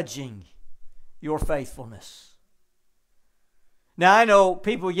always judging your faithfulness. Now, I know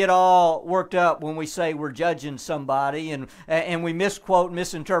people get all worked up when we say we're judging somebody, and we misquote and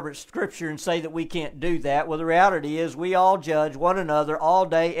misinterpret Scripture and say that we can't do that. Well, the reality is we all judge one another all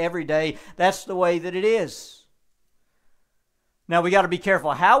day, every day. That's the way that it is. Now, we got to be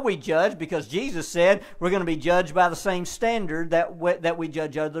careful how we judge, because Jesus said we're going to be judged by the same standard that we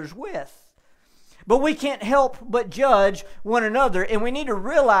judge others with. But we can't help but judge one another, and we need to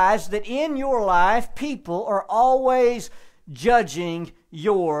realize that in your life, people are always judging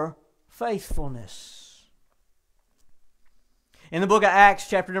your faithfulness. In the book of Acts,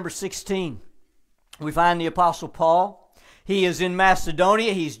 chapter number 16, we find the Apostle Paul. He is in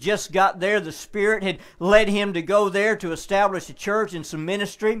Macedonia. He's just got there. The Spirit had led him to go there to establish a church and some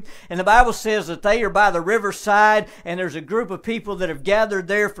ministry. And the Bible says that they are by the riverside, and there's a group of people that have gathered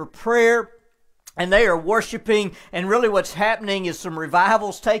there for prayer, and they are worshiping, and really what's happening is some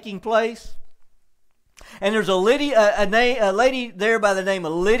revivals taking place. And there's a lady there by the name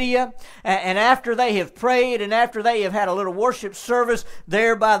of Lydia. And after they have prayed and after they have had a little worship service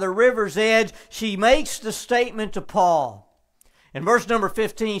there by the river's edge, she makes the statement to Paul. In verse number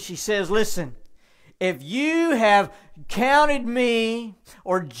 15, she says, listen, if you have counted me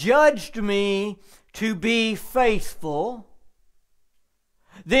or judged me to be faithful,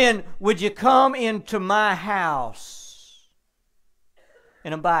 then would you come into my house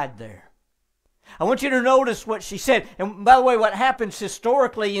and abide there? I want you to notice what she said. And by the way, what happens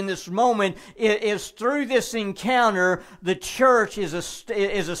historically in this moment is through this encounter, the church is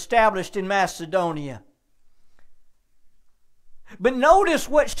established in Macedonia. But notice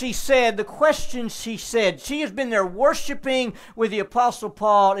what she said, the question she said. She has been there worshiping with the Apostle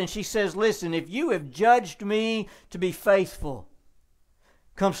Paul, and she says, listen, if you have judged me to be faithful,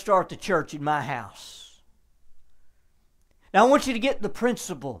 come start the church in my house. Now I want you to get the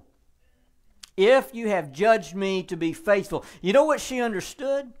principle. If you have judged me to be faithful. You know what she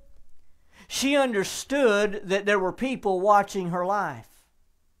understood? She understood that there were people watching her life.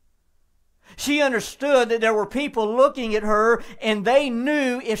 She understood that there were people looking at her, and they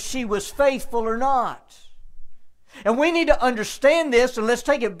knew if she was faithful or not. And we need to understand this, and let's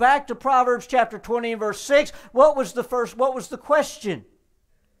take it back to Proverbs chapter 20 and verse 6. What was the question?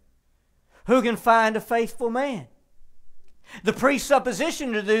 Who can find a faithful man? The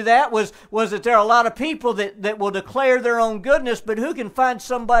presupposition to do that was that there are a lot of people that will declare their own goodness, but who can find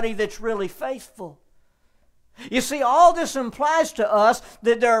somebody that's really faithful? You see, all this implies to us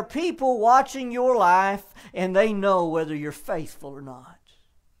that there are people watching your life, and they know whether you're faithful or not.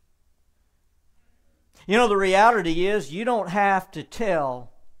 You know, the reality is you don't have to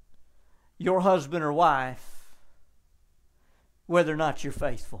tell your husband or wife whether or not you're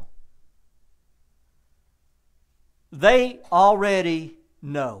faithful. They already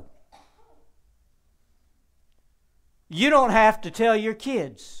know. You don't have to tell your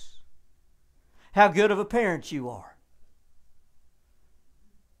kids how good of a parent you are,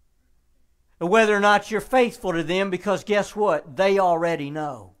 or whether or not you're faithful to them, because guess what? They already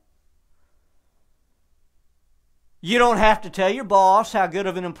know. You don't have to tell your boss how good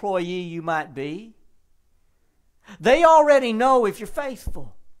of an employee you might be. They already know if you're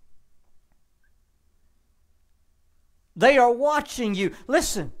faithful. They are watching you.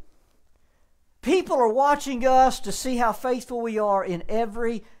 Listen, people are watching us to see how faithful we are in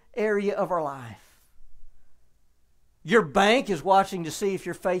every area of our life. Your bank is watching to see if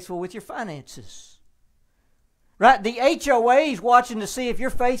you're faithful with your finances. Right? The HOA is watching to see if you're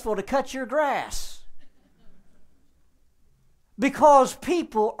faithful to cut your grass. Because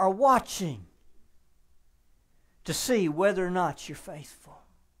people are watching to see whether or not you're faithful.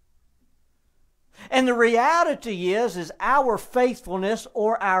 And the reality is our faithfulness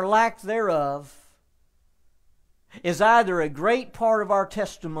or our lack thereof is either a great part of our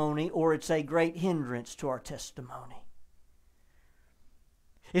testimony or it's a great hindrance to our testimony.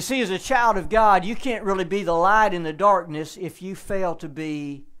 You see, as a child of God, you can't really be the light in the darkness if you fail to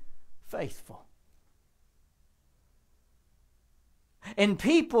be faithful. And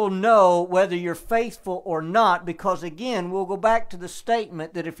people know whether you're faithful or not, because again, we'll go back to the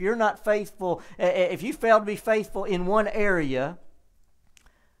statement that if you're not faithful, if you fail to be faithful in one area,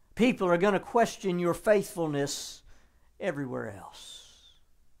 people are going to question your faithfulness everywhere else.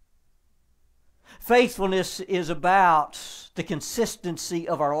 Faithfulness is about the consistency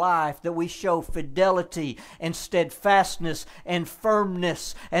of our life, that we show fidelity and steadfastness and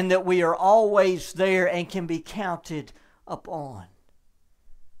firmness, and that we are always there and can be counted upon.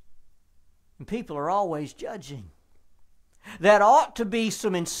 And people are always judging. That ought to be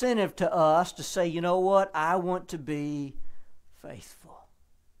some incentive to us to say, you know what, I want to be faithful.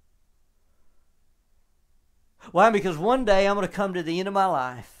 Why? Because one day I'm going to come to the end of my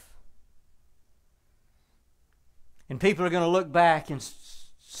life, and people are going to look back and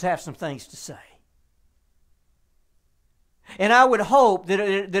have some things to say. And I would hope that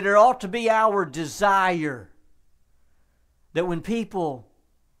it ought to be our desire that when people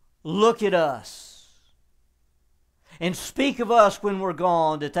look at us and speak of us when we're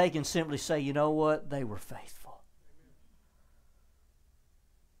gone, that they can simply say, you know what, they were faithful.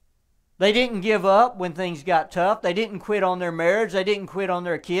 They didn't give up when things got tough. They didn't quit on their marriage. They didn't quit on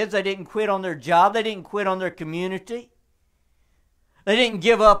their kids. They didn't quit on their job. They didn't quit on their community. They didn't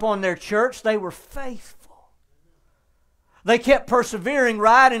give up on their church. They were faithful. They kept persevering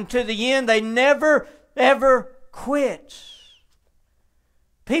right into the end. They never, ever quit.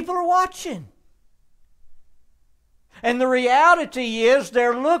 People are watching. And the reality is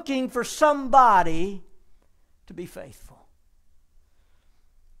they're looking for somebody to be faithful.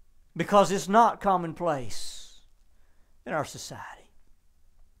 Because it's not commonplace in our society.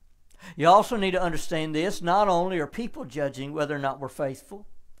 You also need to understand this. Not only are people judging whether or not we're faithful,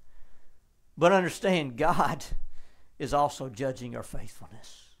 but understand God is also judging our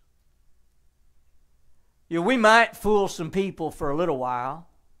faithfulness. You know, we might fool some people for a little while,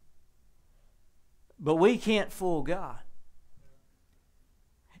 but we can't fool God.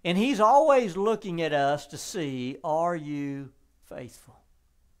 And He's always looking at us to see, are you faithful?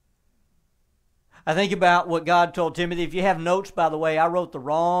 I think about what God told Timothy. If you have notes, by the way, I wrote the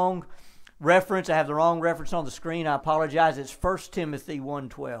wrong reference. I have the wrong reference on the screen. I apologize. It's 1 Timothy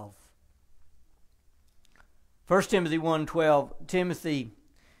 1:12. 1 Timothy 1:12, Timothy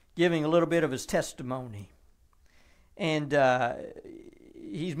giving a little bit of his testimony. And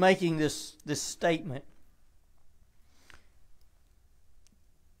he's making this statement.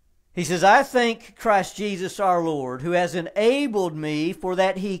 He says, I thank Christ Jesus our Lord, who has enabled me, for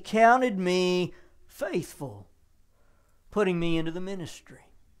that He counted me faithful, putting me into the ministry.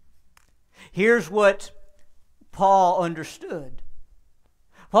 Here's what Paul understood.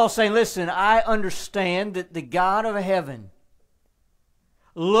 Paul's saying, listen, I understand that the God of heaven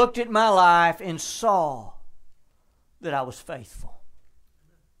looked at my life and saw that I was faithful.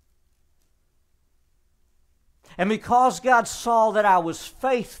 And because God saw that I was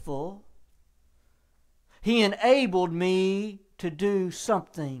faithful, He enabled me to do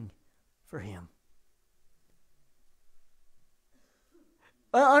something for Him.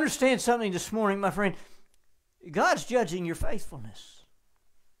 I understand something this morning, my friend. God's judging your faithfulness.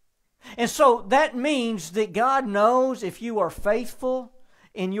 And so that means that God knows if you are faithful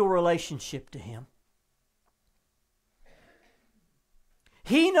in your relationship to Him.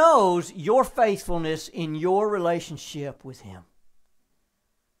 He knows your faithfulness in your relationship with Him.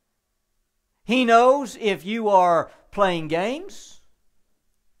 He knows if you are playing games.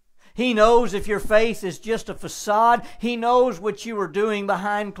 He knows if your faith is just a facade. He knows what you are doing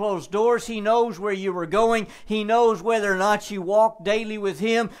behind closed doors. He knows where you are going. He knows whether or not you walk daily with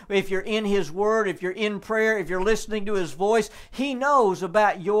Him, if you're in His Word, if you're in prayer, if you're listening to His voice. He knows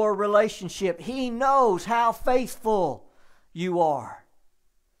about your relationship. He knows how faithful you are.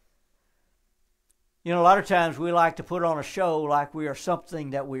 You know, a lot of times we like to put on a show like we are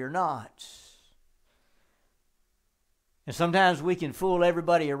something that we are not. And sometimes we can fool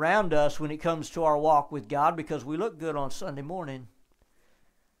everybody around us when it comes to our walk with God because we look good on Sunday morning.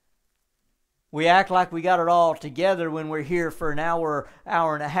 We act like we got it all together when we're here for an hour,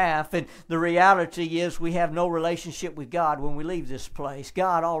 hour and a half. And the reality is we have no relationship with God when we leave this place.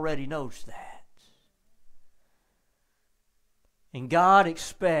 God already knows that. And God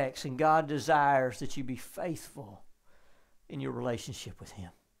expects and God desires that you be faithful in your relationship with Him.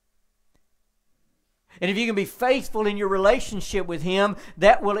 And if you can be faithful in your relationship with Him,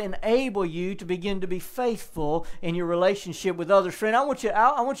 that will enable you to begin to be faithful in your relationship with others. Friend, I want you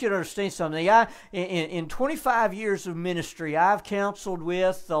to understand something. In 25 years of ministry, I've counseled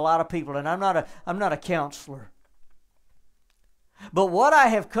with a lot of people, and I'm not a counselor. But what I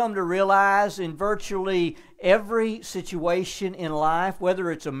have come to realize in virtually every situation in life, whether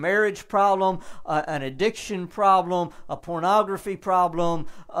it's a marriage problem, an addiction problem, a pornography problem,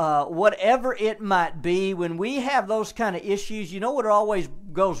 whatever it might be, when we have those kind of issues, you know what it always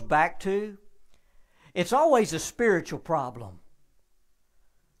goes back to? It's always a spiritual problem.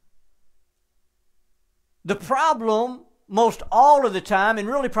 The problem, most all of the time, and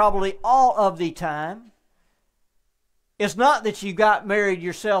really probably all of the time, is not that you got married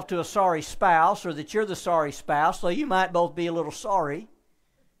yourself to a sorry spouse or that you're the sorry spouse, so you might both be a little sorry.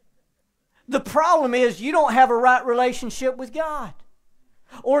 The problem is you don't have a right relationship with God.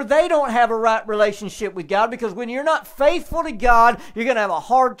 Or they don't have a right relationship with God, because when you're not faithful to God, you're going to have a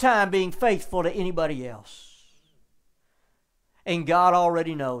hard time being faithful to anybody else. And God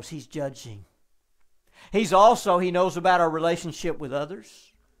already knows. He's judging. He knows about our relationship with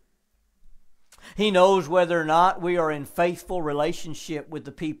others. He knows whether or not we are in faithful relationship with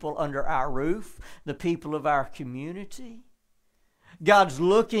the people under our roof, the people of our community. God's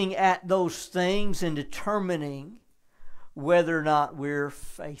looking at those things and determining whether or not we're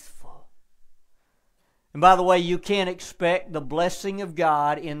faithful. And by the way, you can't expect the blessing of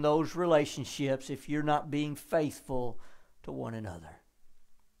God in those relationships if you're not being faithful to one another.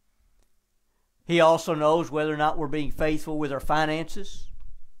 He also knows whether or not we're being faithful with our finances.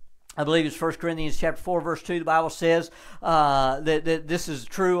 I believe it's 1 Corinthians chapter 4, verse 2. The Bible says that this is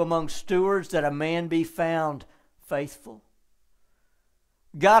true among stewards, that a man be found faithful.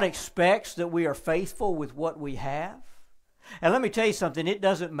 God expects that we are faithful with what we have. And let me tell you something, it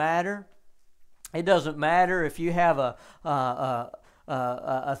doesn't matter. It doesn't matter if you have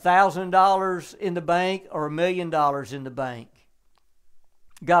 $1,000 in the bank or $1 million in the bank.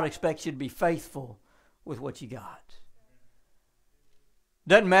 God expects you to be faithful with what you got.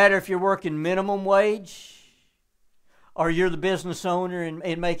 Doesn't matter if you're working minimum wage or you're the business owner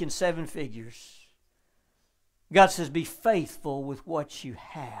and making 7 figures. God says be faithful with what you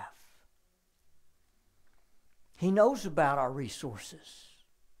have. He knows about our resources.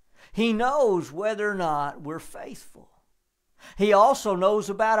 He knows whether or not we're faithful. He also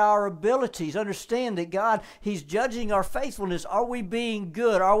knows about our abilities. Understand that God, He's judging our faithfulness. Are we being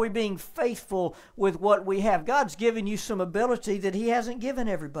good? Are we being faithful with what we have? God's given you some ability that He hasn't given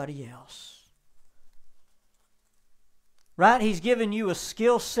everybody else. Right? He's given you a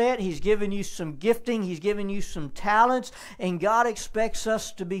skill set. He's given you some gifting. He's given you some talents. And God expects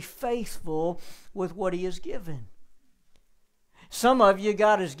us to be faithful with what He has given. Some of you,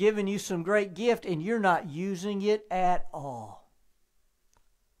 God has given you some great gift and you're not using it at all.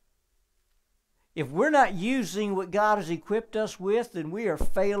 If we're not using what God has equipped us with, then we are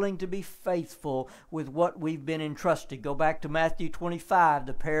failing to be faithful with what we've been entrusted. Go back to Matthew 25,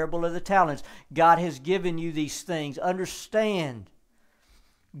 the parable of the talents. God has given you these things. Understand,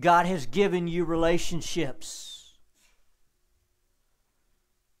 God has given you relationships.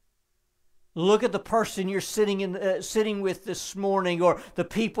 Look at the person you're sitting with this morning, or the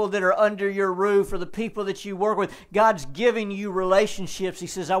people that are under your roof, or the people that you work with. God's giving you relationships. He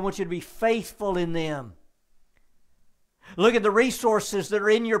says, I want you to be faithful in them. Look at the resources that are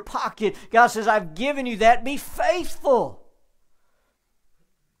in your pocket. God says, I've given you that. Be faithful.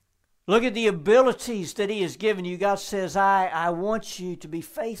 Look at the abilities that He has given you. God says, I want you to be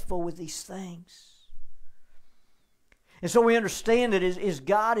faithful with these things. And so we understand that as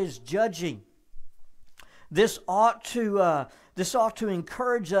God is judging, this ought to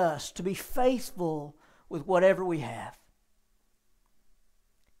encourage us to be faithful with whatever we have.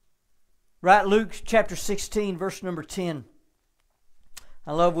 Right? Luke chapter 16, verse number 10.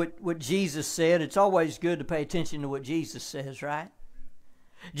 I love what Jesus said. It's always good to pay attention to what Jesus says, right?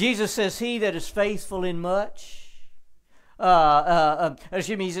 Jesus says, he that is faithful in much...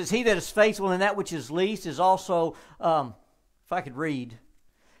 he says, he that is faithful in that which is least is also, if I could read,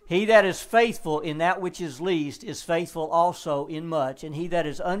 he that is faithful in that which is least is faithful also in much, and he that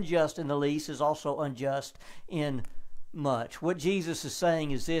is unjust in the least is also unjust in much. What Jesus is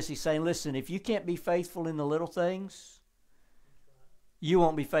saying is this. He's saying, listen, if you can't be faithful in the little things, you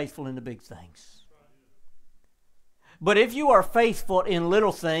won't be faithful in the big things. But if you are faithful in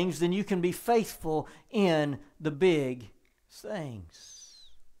little things, then you can be faithful in the big things.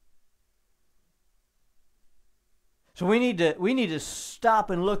 So we need to stop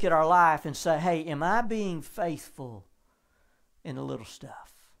and look at our life and say, hey, am I being faithful in the little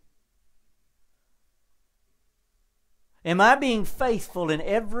stuff? Am I being faithful in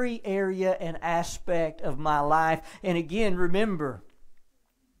every area and aspect of my life? And again, remember,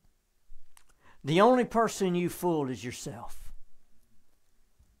 the only person you fool is yourself.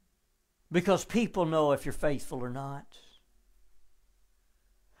 Because people know if you're faithful or not.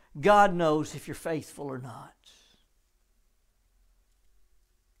 God knows if you're faithful or not.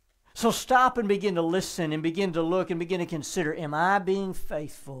 So stop and begin to listen and begin to look and begin to consider, am I being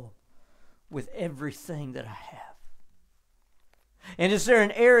faithful with everything that I have? And is there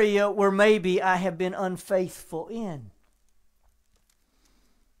an area where maybe I have been unfaithful in?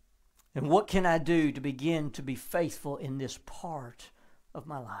 And what can I do to begin to be faithful in this part of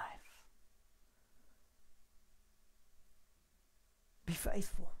my life? Be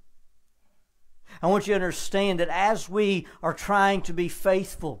faithful. I want you to understand that as we are trying to be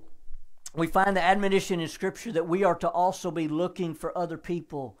faithful, we find the admonition in Scripture that we are to also be looking for other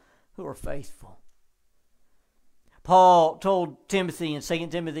people who are faithful. Paul told Timothy in 2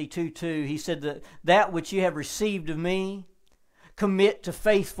 Timothy 2:2, he said that which you have received of me, commit to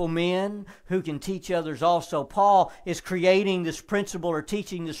faithful men who can teach others also. Paul is creating this principle or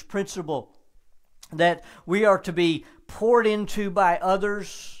teaching this principle that we are to be poured into by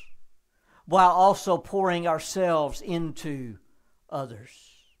others while also pouring ourselves into others.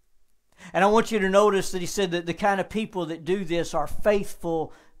 And I want you to notice that he said that the kind of people that do this are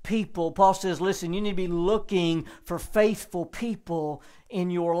faithful people. Paul says, listen, you need to be looking for faithful people in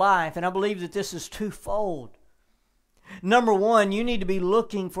your life. And I believe that this is twofold. Number one, you need to be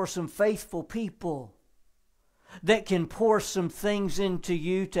looking for some faithful people that can pour some things into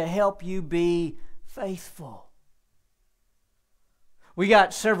you to help you be faithful. We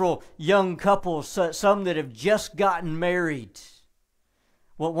got several young couples, some that have just gotten married.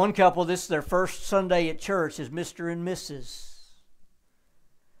 Well, one couple, this is their first Sunday at church, is Mr. and Mrs.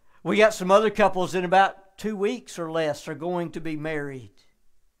 We got some other couples in about 2 weeks or less are going to be married.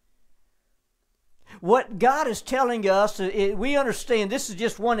 What God is telling us, we understand this is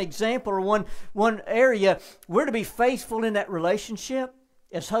just one example or one area. We're to be faithful in that relationship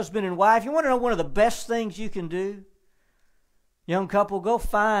as husband and wife. You want to know one of the best things you can do? Young couple, go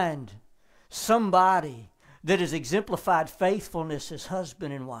find somebody that has exemplified faithfulness as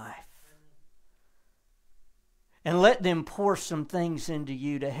husband and wife. And let them pour some things into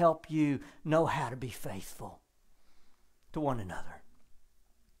you to help you know how to be faithful to one another.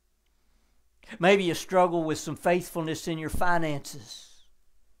 Maybe you struggle with some faithfulness in your finances.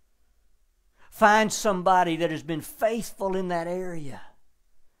 Find somebody that has been faithful in that area.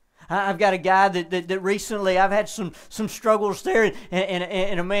 I've got a guy that recently, I've had some struggles there,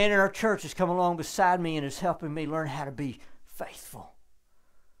 and a man in our church has come along beside me and is helping me learn how to be faithful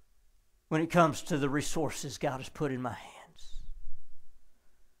when it comes to the resources God has put in my hands.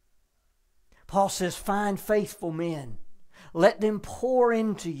 Paul says, find faithful men. Let them pour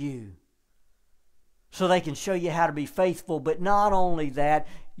into you so they can show you how to be faithful. But not only that,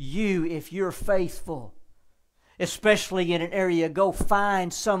 you, if you're faithful, especially in an area, go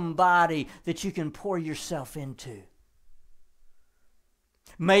find somebody that you can pour yourself into.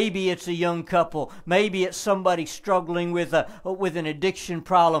 Maybe it's a young couple. Maybe it's somebody struggling with an addiction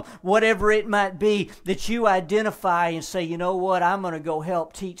problem. Whatever it might be, that you identify and say, you know what, I'm going to go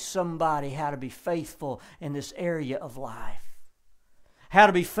help teach somebody how to be faithful in this area of life. How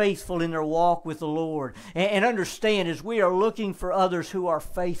to be faithful in their walk with the Lord. And understand, as we are looking for others who are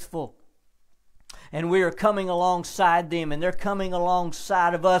faithful, and we are coming alongside them, and they're coming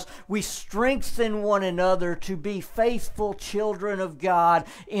alongside of us, we strengthen one another to be faithful children of God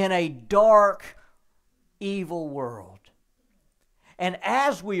in a dark, evil world. And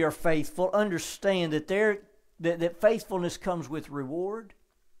as we are faithful, understand that faithfulness comes with reward.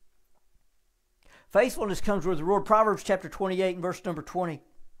 Faithfulness comes with reward. Proverbs chapter 28 and verse number 20.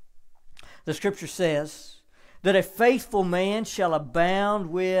 The Scripture says that a faithful man shall abound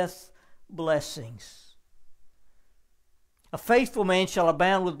with blessings. A faithful man shall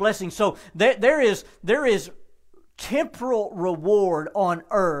abound with blessings. So there is temporal reward on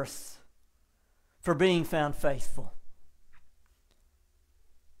earth for being found faithful.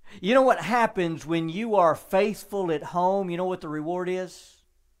 You know what happens when you are faithful at home? You know what the reward is?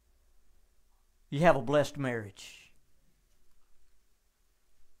 You have a blessed marriage.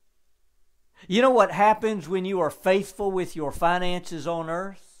 You know what happens when you are faithful with your finances on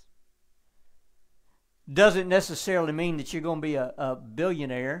earth? Doesn't necessarily mean that you're going to be a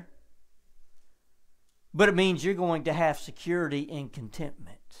billionaire, but it means you're going to have security and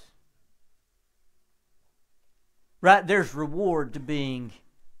contentment. Right? There's reward to being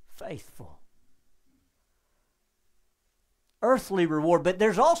faithful. Earthly reward, but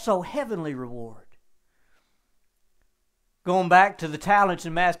there's also heavenly reward. Going back to the talents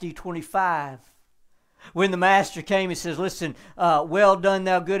in Matthew 25, when the master came, he says, listen, well done,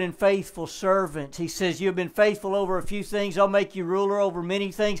 thou good and faithful servant. He says, you have been faithful over a few things. I'll make you ruler over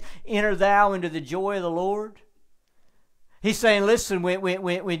many things. Enter thou into the joy of the Lord. He's saying, listen,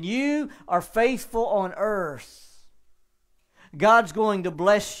 when you are faithful on earth, God's going to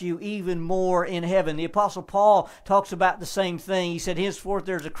bless you even more in heaven. The Apostle Paul talks about the same thing. He said, henceforth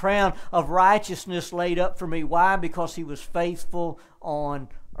there's a crown of righteousness laid up for me. Why? Because he was faithful on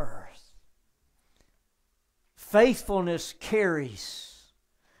earth. Faithfulness carries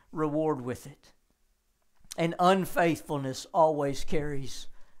reward with it. And unfaithfulness always carries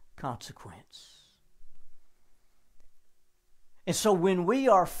consequence. And so when we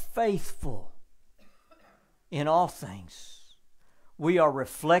are faithful in all things, we are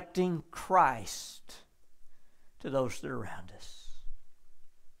reflecting Christ to those that are around us.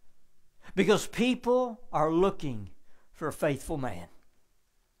 Because people are looking for a faithful man.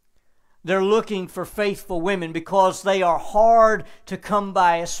 They're looking for faithful women because they are hard to come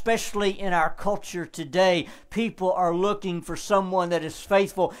by, especially in our culture today. People are looking for someone that is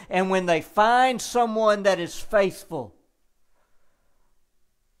faithful. And when they find someone that is faithful,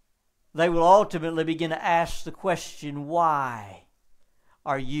 they will ultimately begin to ask the question, why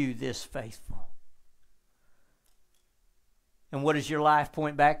are you this faithful? And what does your life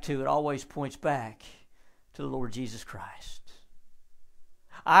point back to? It always points back to the Lord Jesus Christ.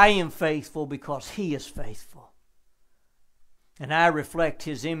 I am faithful because He is faithful. And I reflect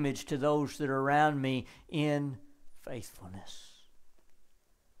His image to those that are around me in faithfulness.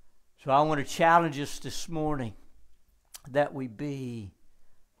 So I want to challenge us this morning that we be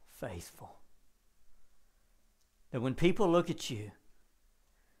faithful. That when people look at you,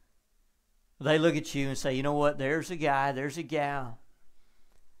 they look at you and say, you know what, there's a guy, there's a gal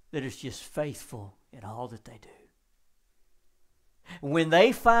that is just faithful in all that they do. When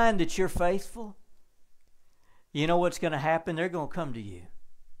they find that you're faithful, you know what's going to happen? They're going to come to you.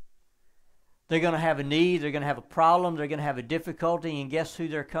 They're going to have a need, they're going to have a problem, they're going to have a difficulty, and guess who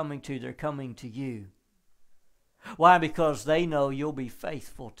they're coming to? They're coming to you. Why? Because they know you'll be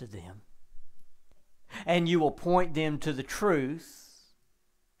faithful to them. And you will point them to the truth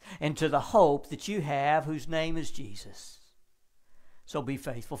and to the hope that you have, whose name is Jesus. So be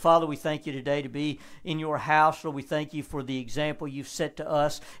faithful. Father, we thank you today to be in your house. Lord, we thank you for the example you've set to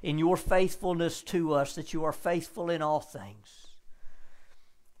us in your faithfulness to us, that you are faithful in all things.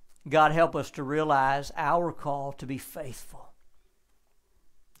 God, help us to realize our call to be faithful.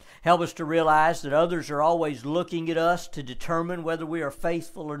 Help us to realize that others are always looking at us to determine whether we are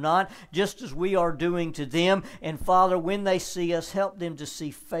faithful or not, just as we are doing to them. And Father, when they see us, help them to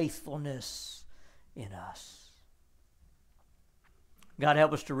see faithfulness in us. God,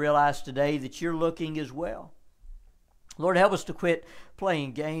 help us to realize today that you're looking as well. Lord, help us to quit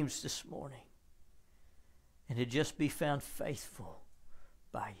playing games this morning and to just be found faithful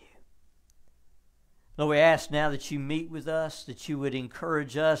by you. Lord, we ask now that you meet with us, that you would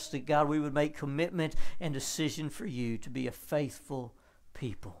encourage us, that God, we would make commitment and decision for you to be a faithful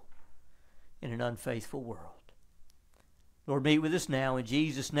people in an unfaithful world. Lord, meet with us now in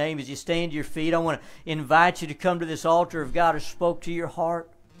Jesus' name. As you stand to your feet, I want to invite you to come to this altar if God has spoke to your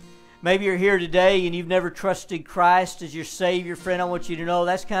heart. Maybe you're here today and you've never trusted Christ as your Savior. Friend, I want you to know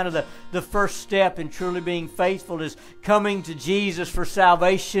that's kind of the first step in truly being faithful, is coming to Jesus for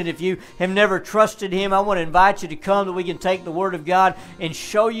salvation. If you have never trusted Him, I want to invite you to come, that we can take the Word of God and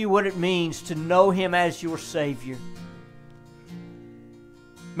show you what it means to know Him as your Savior.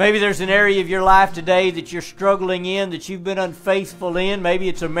 Maybe there's an area of your life today that you're struggling in, that you've been unfaithful in. Maybe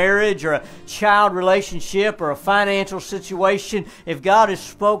it's a marriage or a child relationship or a financial situation. If God has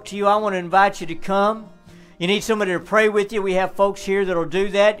spoke to you, I want to invite you to come. You need somebody to pray with you. We have folks here that will do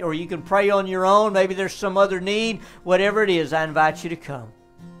that, or you can pray on your own. Maybe there's some other need. Whatever it is, I invite you to come.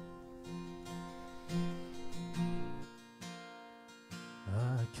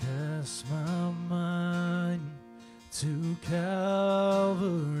 I cast my mind to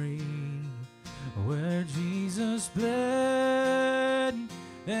Calvary, where Jesus bled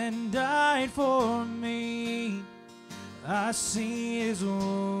and died for me. I see His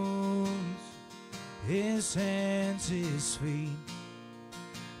wounds, His hands, His feet,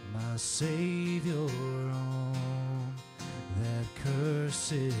 my Savior on that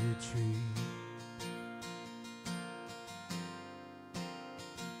cursed tree.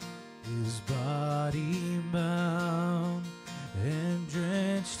 His body bound and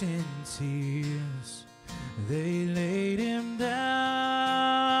drenched in tears, they laid Him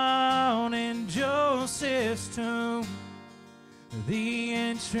down in Joseph's tomb, the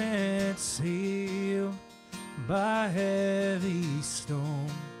entrance sealed by heavy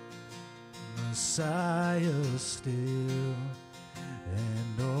storm, Messiah still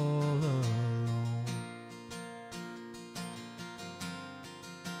and all alone.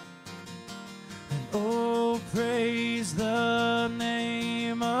 And oh, praise the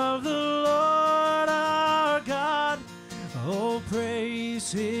name of the Lord our God. Oh,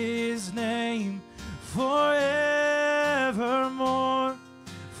 praise His name forevermore.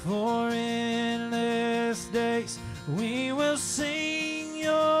 For endless days we will sing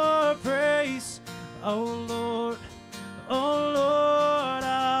your praise, O Lord, our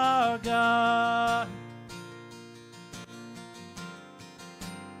God.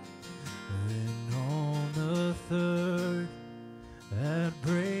 And on the third, at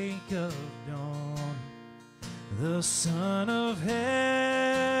break of dawn, the Son of Heaven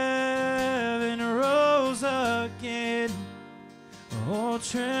rose again. Oh,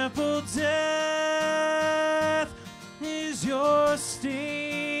 trampled death is your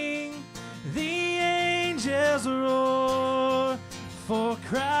sting. The angels roar for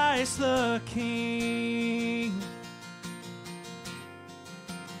Christ the King.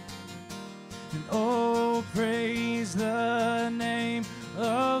 And oh, praise the name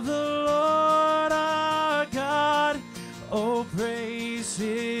of the Lord our God. Oh, praise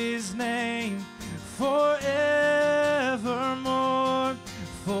his name forevermore.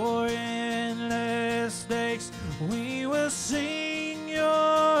 For endless days we will sing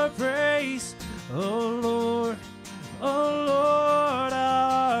your praise, O Lord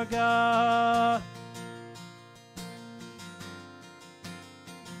our God.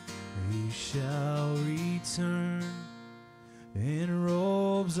 He shall return in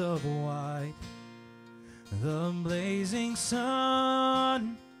robes of white. The blazing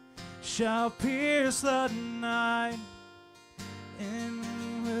sun shall pierce the night, and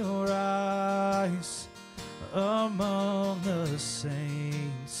will rise among the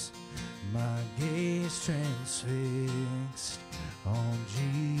saints. My gaze transfixed on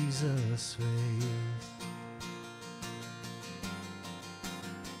Jesus' face.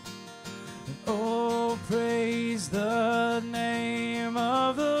 And oh, praise the name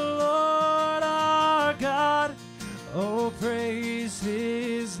of the Lord our God. Oh, praise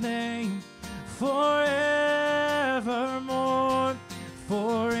his name forevermore.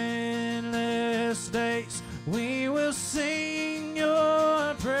 For endless days we will sing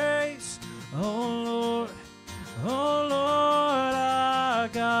your praise, O Lord our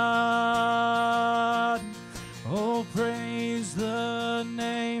God. Oh, praise the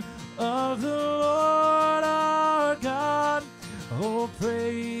name of the Lord our God. Oh,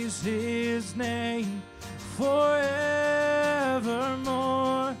 praise his name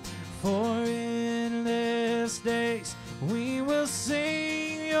forevermore. For endless days we will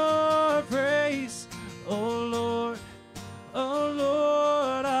sing your praise, O Lord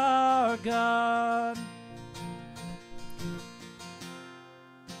our God.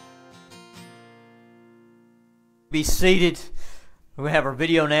 Be seated. We have our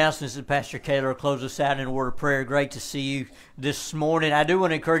video announcements, and Pastor Kaler will close us out in a word of prayer. Great to see you this morning. I do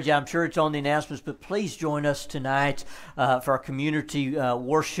want to encourage you, I'm sure it's on the announcements, but please join us tonight for our community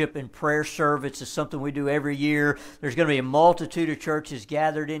worship and prayer service. It's something we do every year. There's going to be a multitude of churches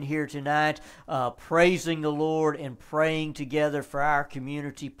gathered in here tonight, praising the Lord and praying together for our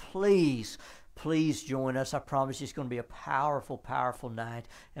community. Please join us. I promise you it's going to be a powerful, powerful night,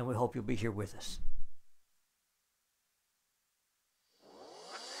 and we hope you'll be here with us.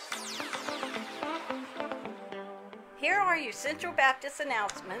 Here are your Central Baptist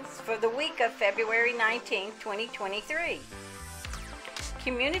announcements for the week of February 19, 2023.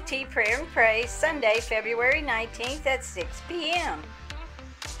 Community Prayer and Praise, Sunday, February 19th at 6 p.m.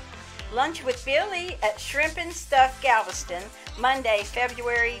 Lunch with Billy at Shrimp and Stuff Galveston, Monday,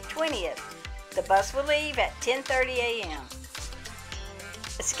 February 20th. The bus will leave at 10:30 a.m.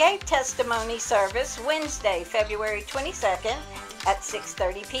 Escape Testimony Service, Wednesday, February 22nd at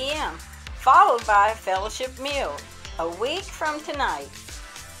 6:30 p.m., followed by a fellowship meal. A week from tonight.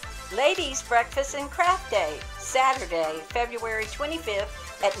 Ladies Breakfast and Craft Day, Saturday, February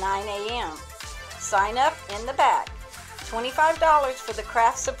 25th at 9 a.m. Sign up in the back. $25 for the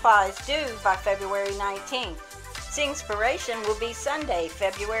craft supplies due by February 19th. Singspiration will be Sunday,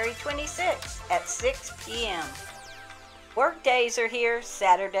 February 26th at 6 p.m. Work days are here,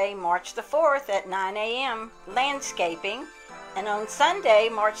 Saturday, March the 4th at 9 a.m., landscaping, and on Sunday,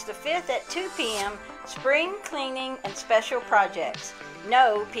 March the 5th at 2 p.m., spring cleaning and special projects.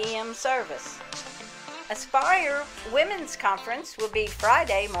 No PM service. Aspire Women's Conference will be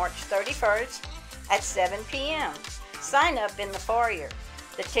Friday, March 31st at 7 p.m. Sign up in the foyer.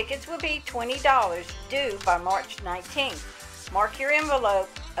 The tickets will be $20 due by March 19th. Mark your envelope,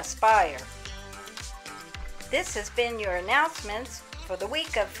 Aspire. This has been your announcements for the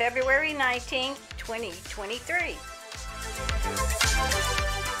week of February 19th, 2023.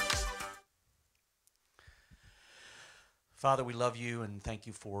 Father, we love you and thank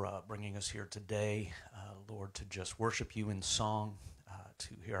you for bringing us here today, Lord, to just worship you in song, to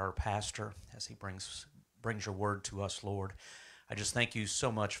hear our pastor as he brings your word to us, Lord. I just thank you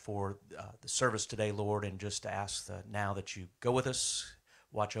so much for the service today, Lord, and just ask now that you go with us,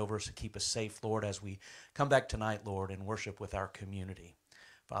 watch over us and keep us safe, Lord, as we come back tonight, Lord, and worship with our community.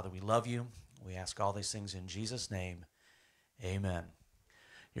 Father, we love you. We ask all these things in Jesus' name. Amen.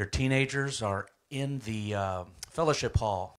 Your teenagers are in the fellowship hall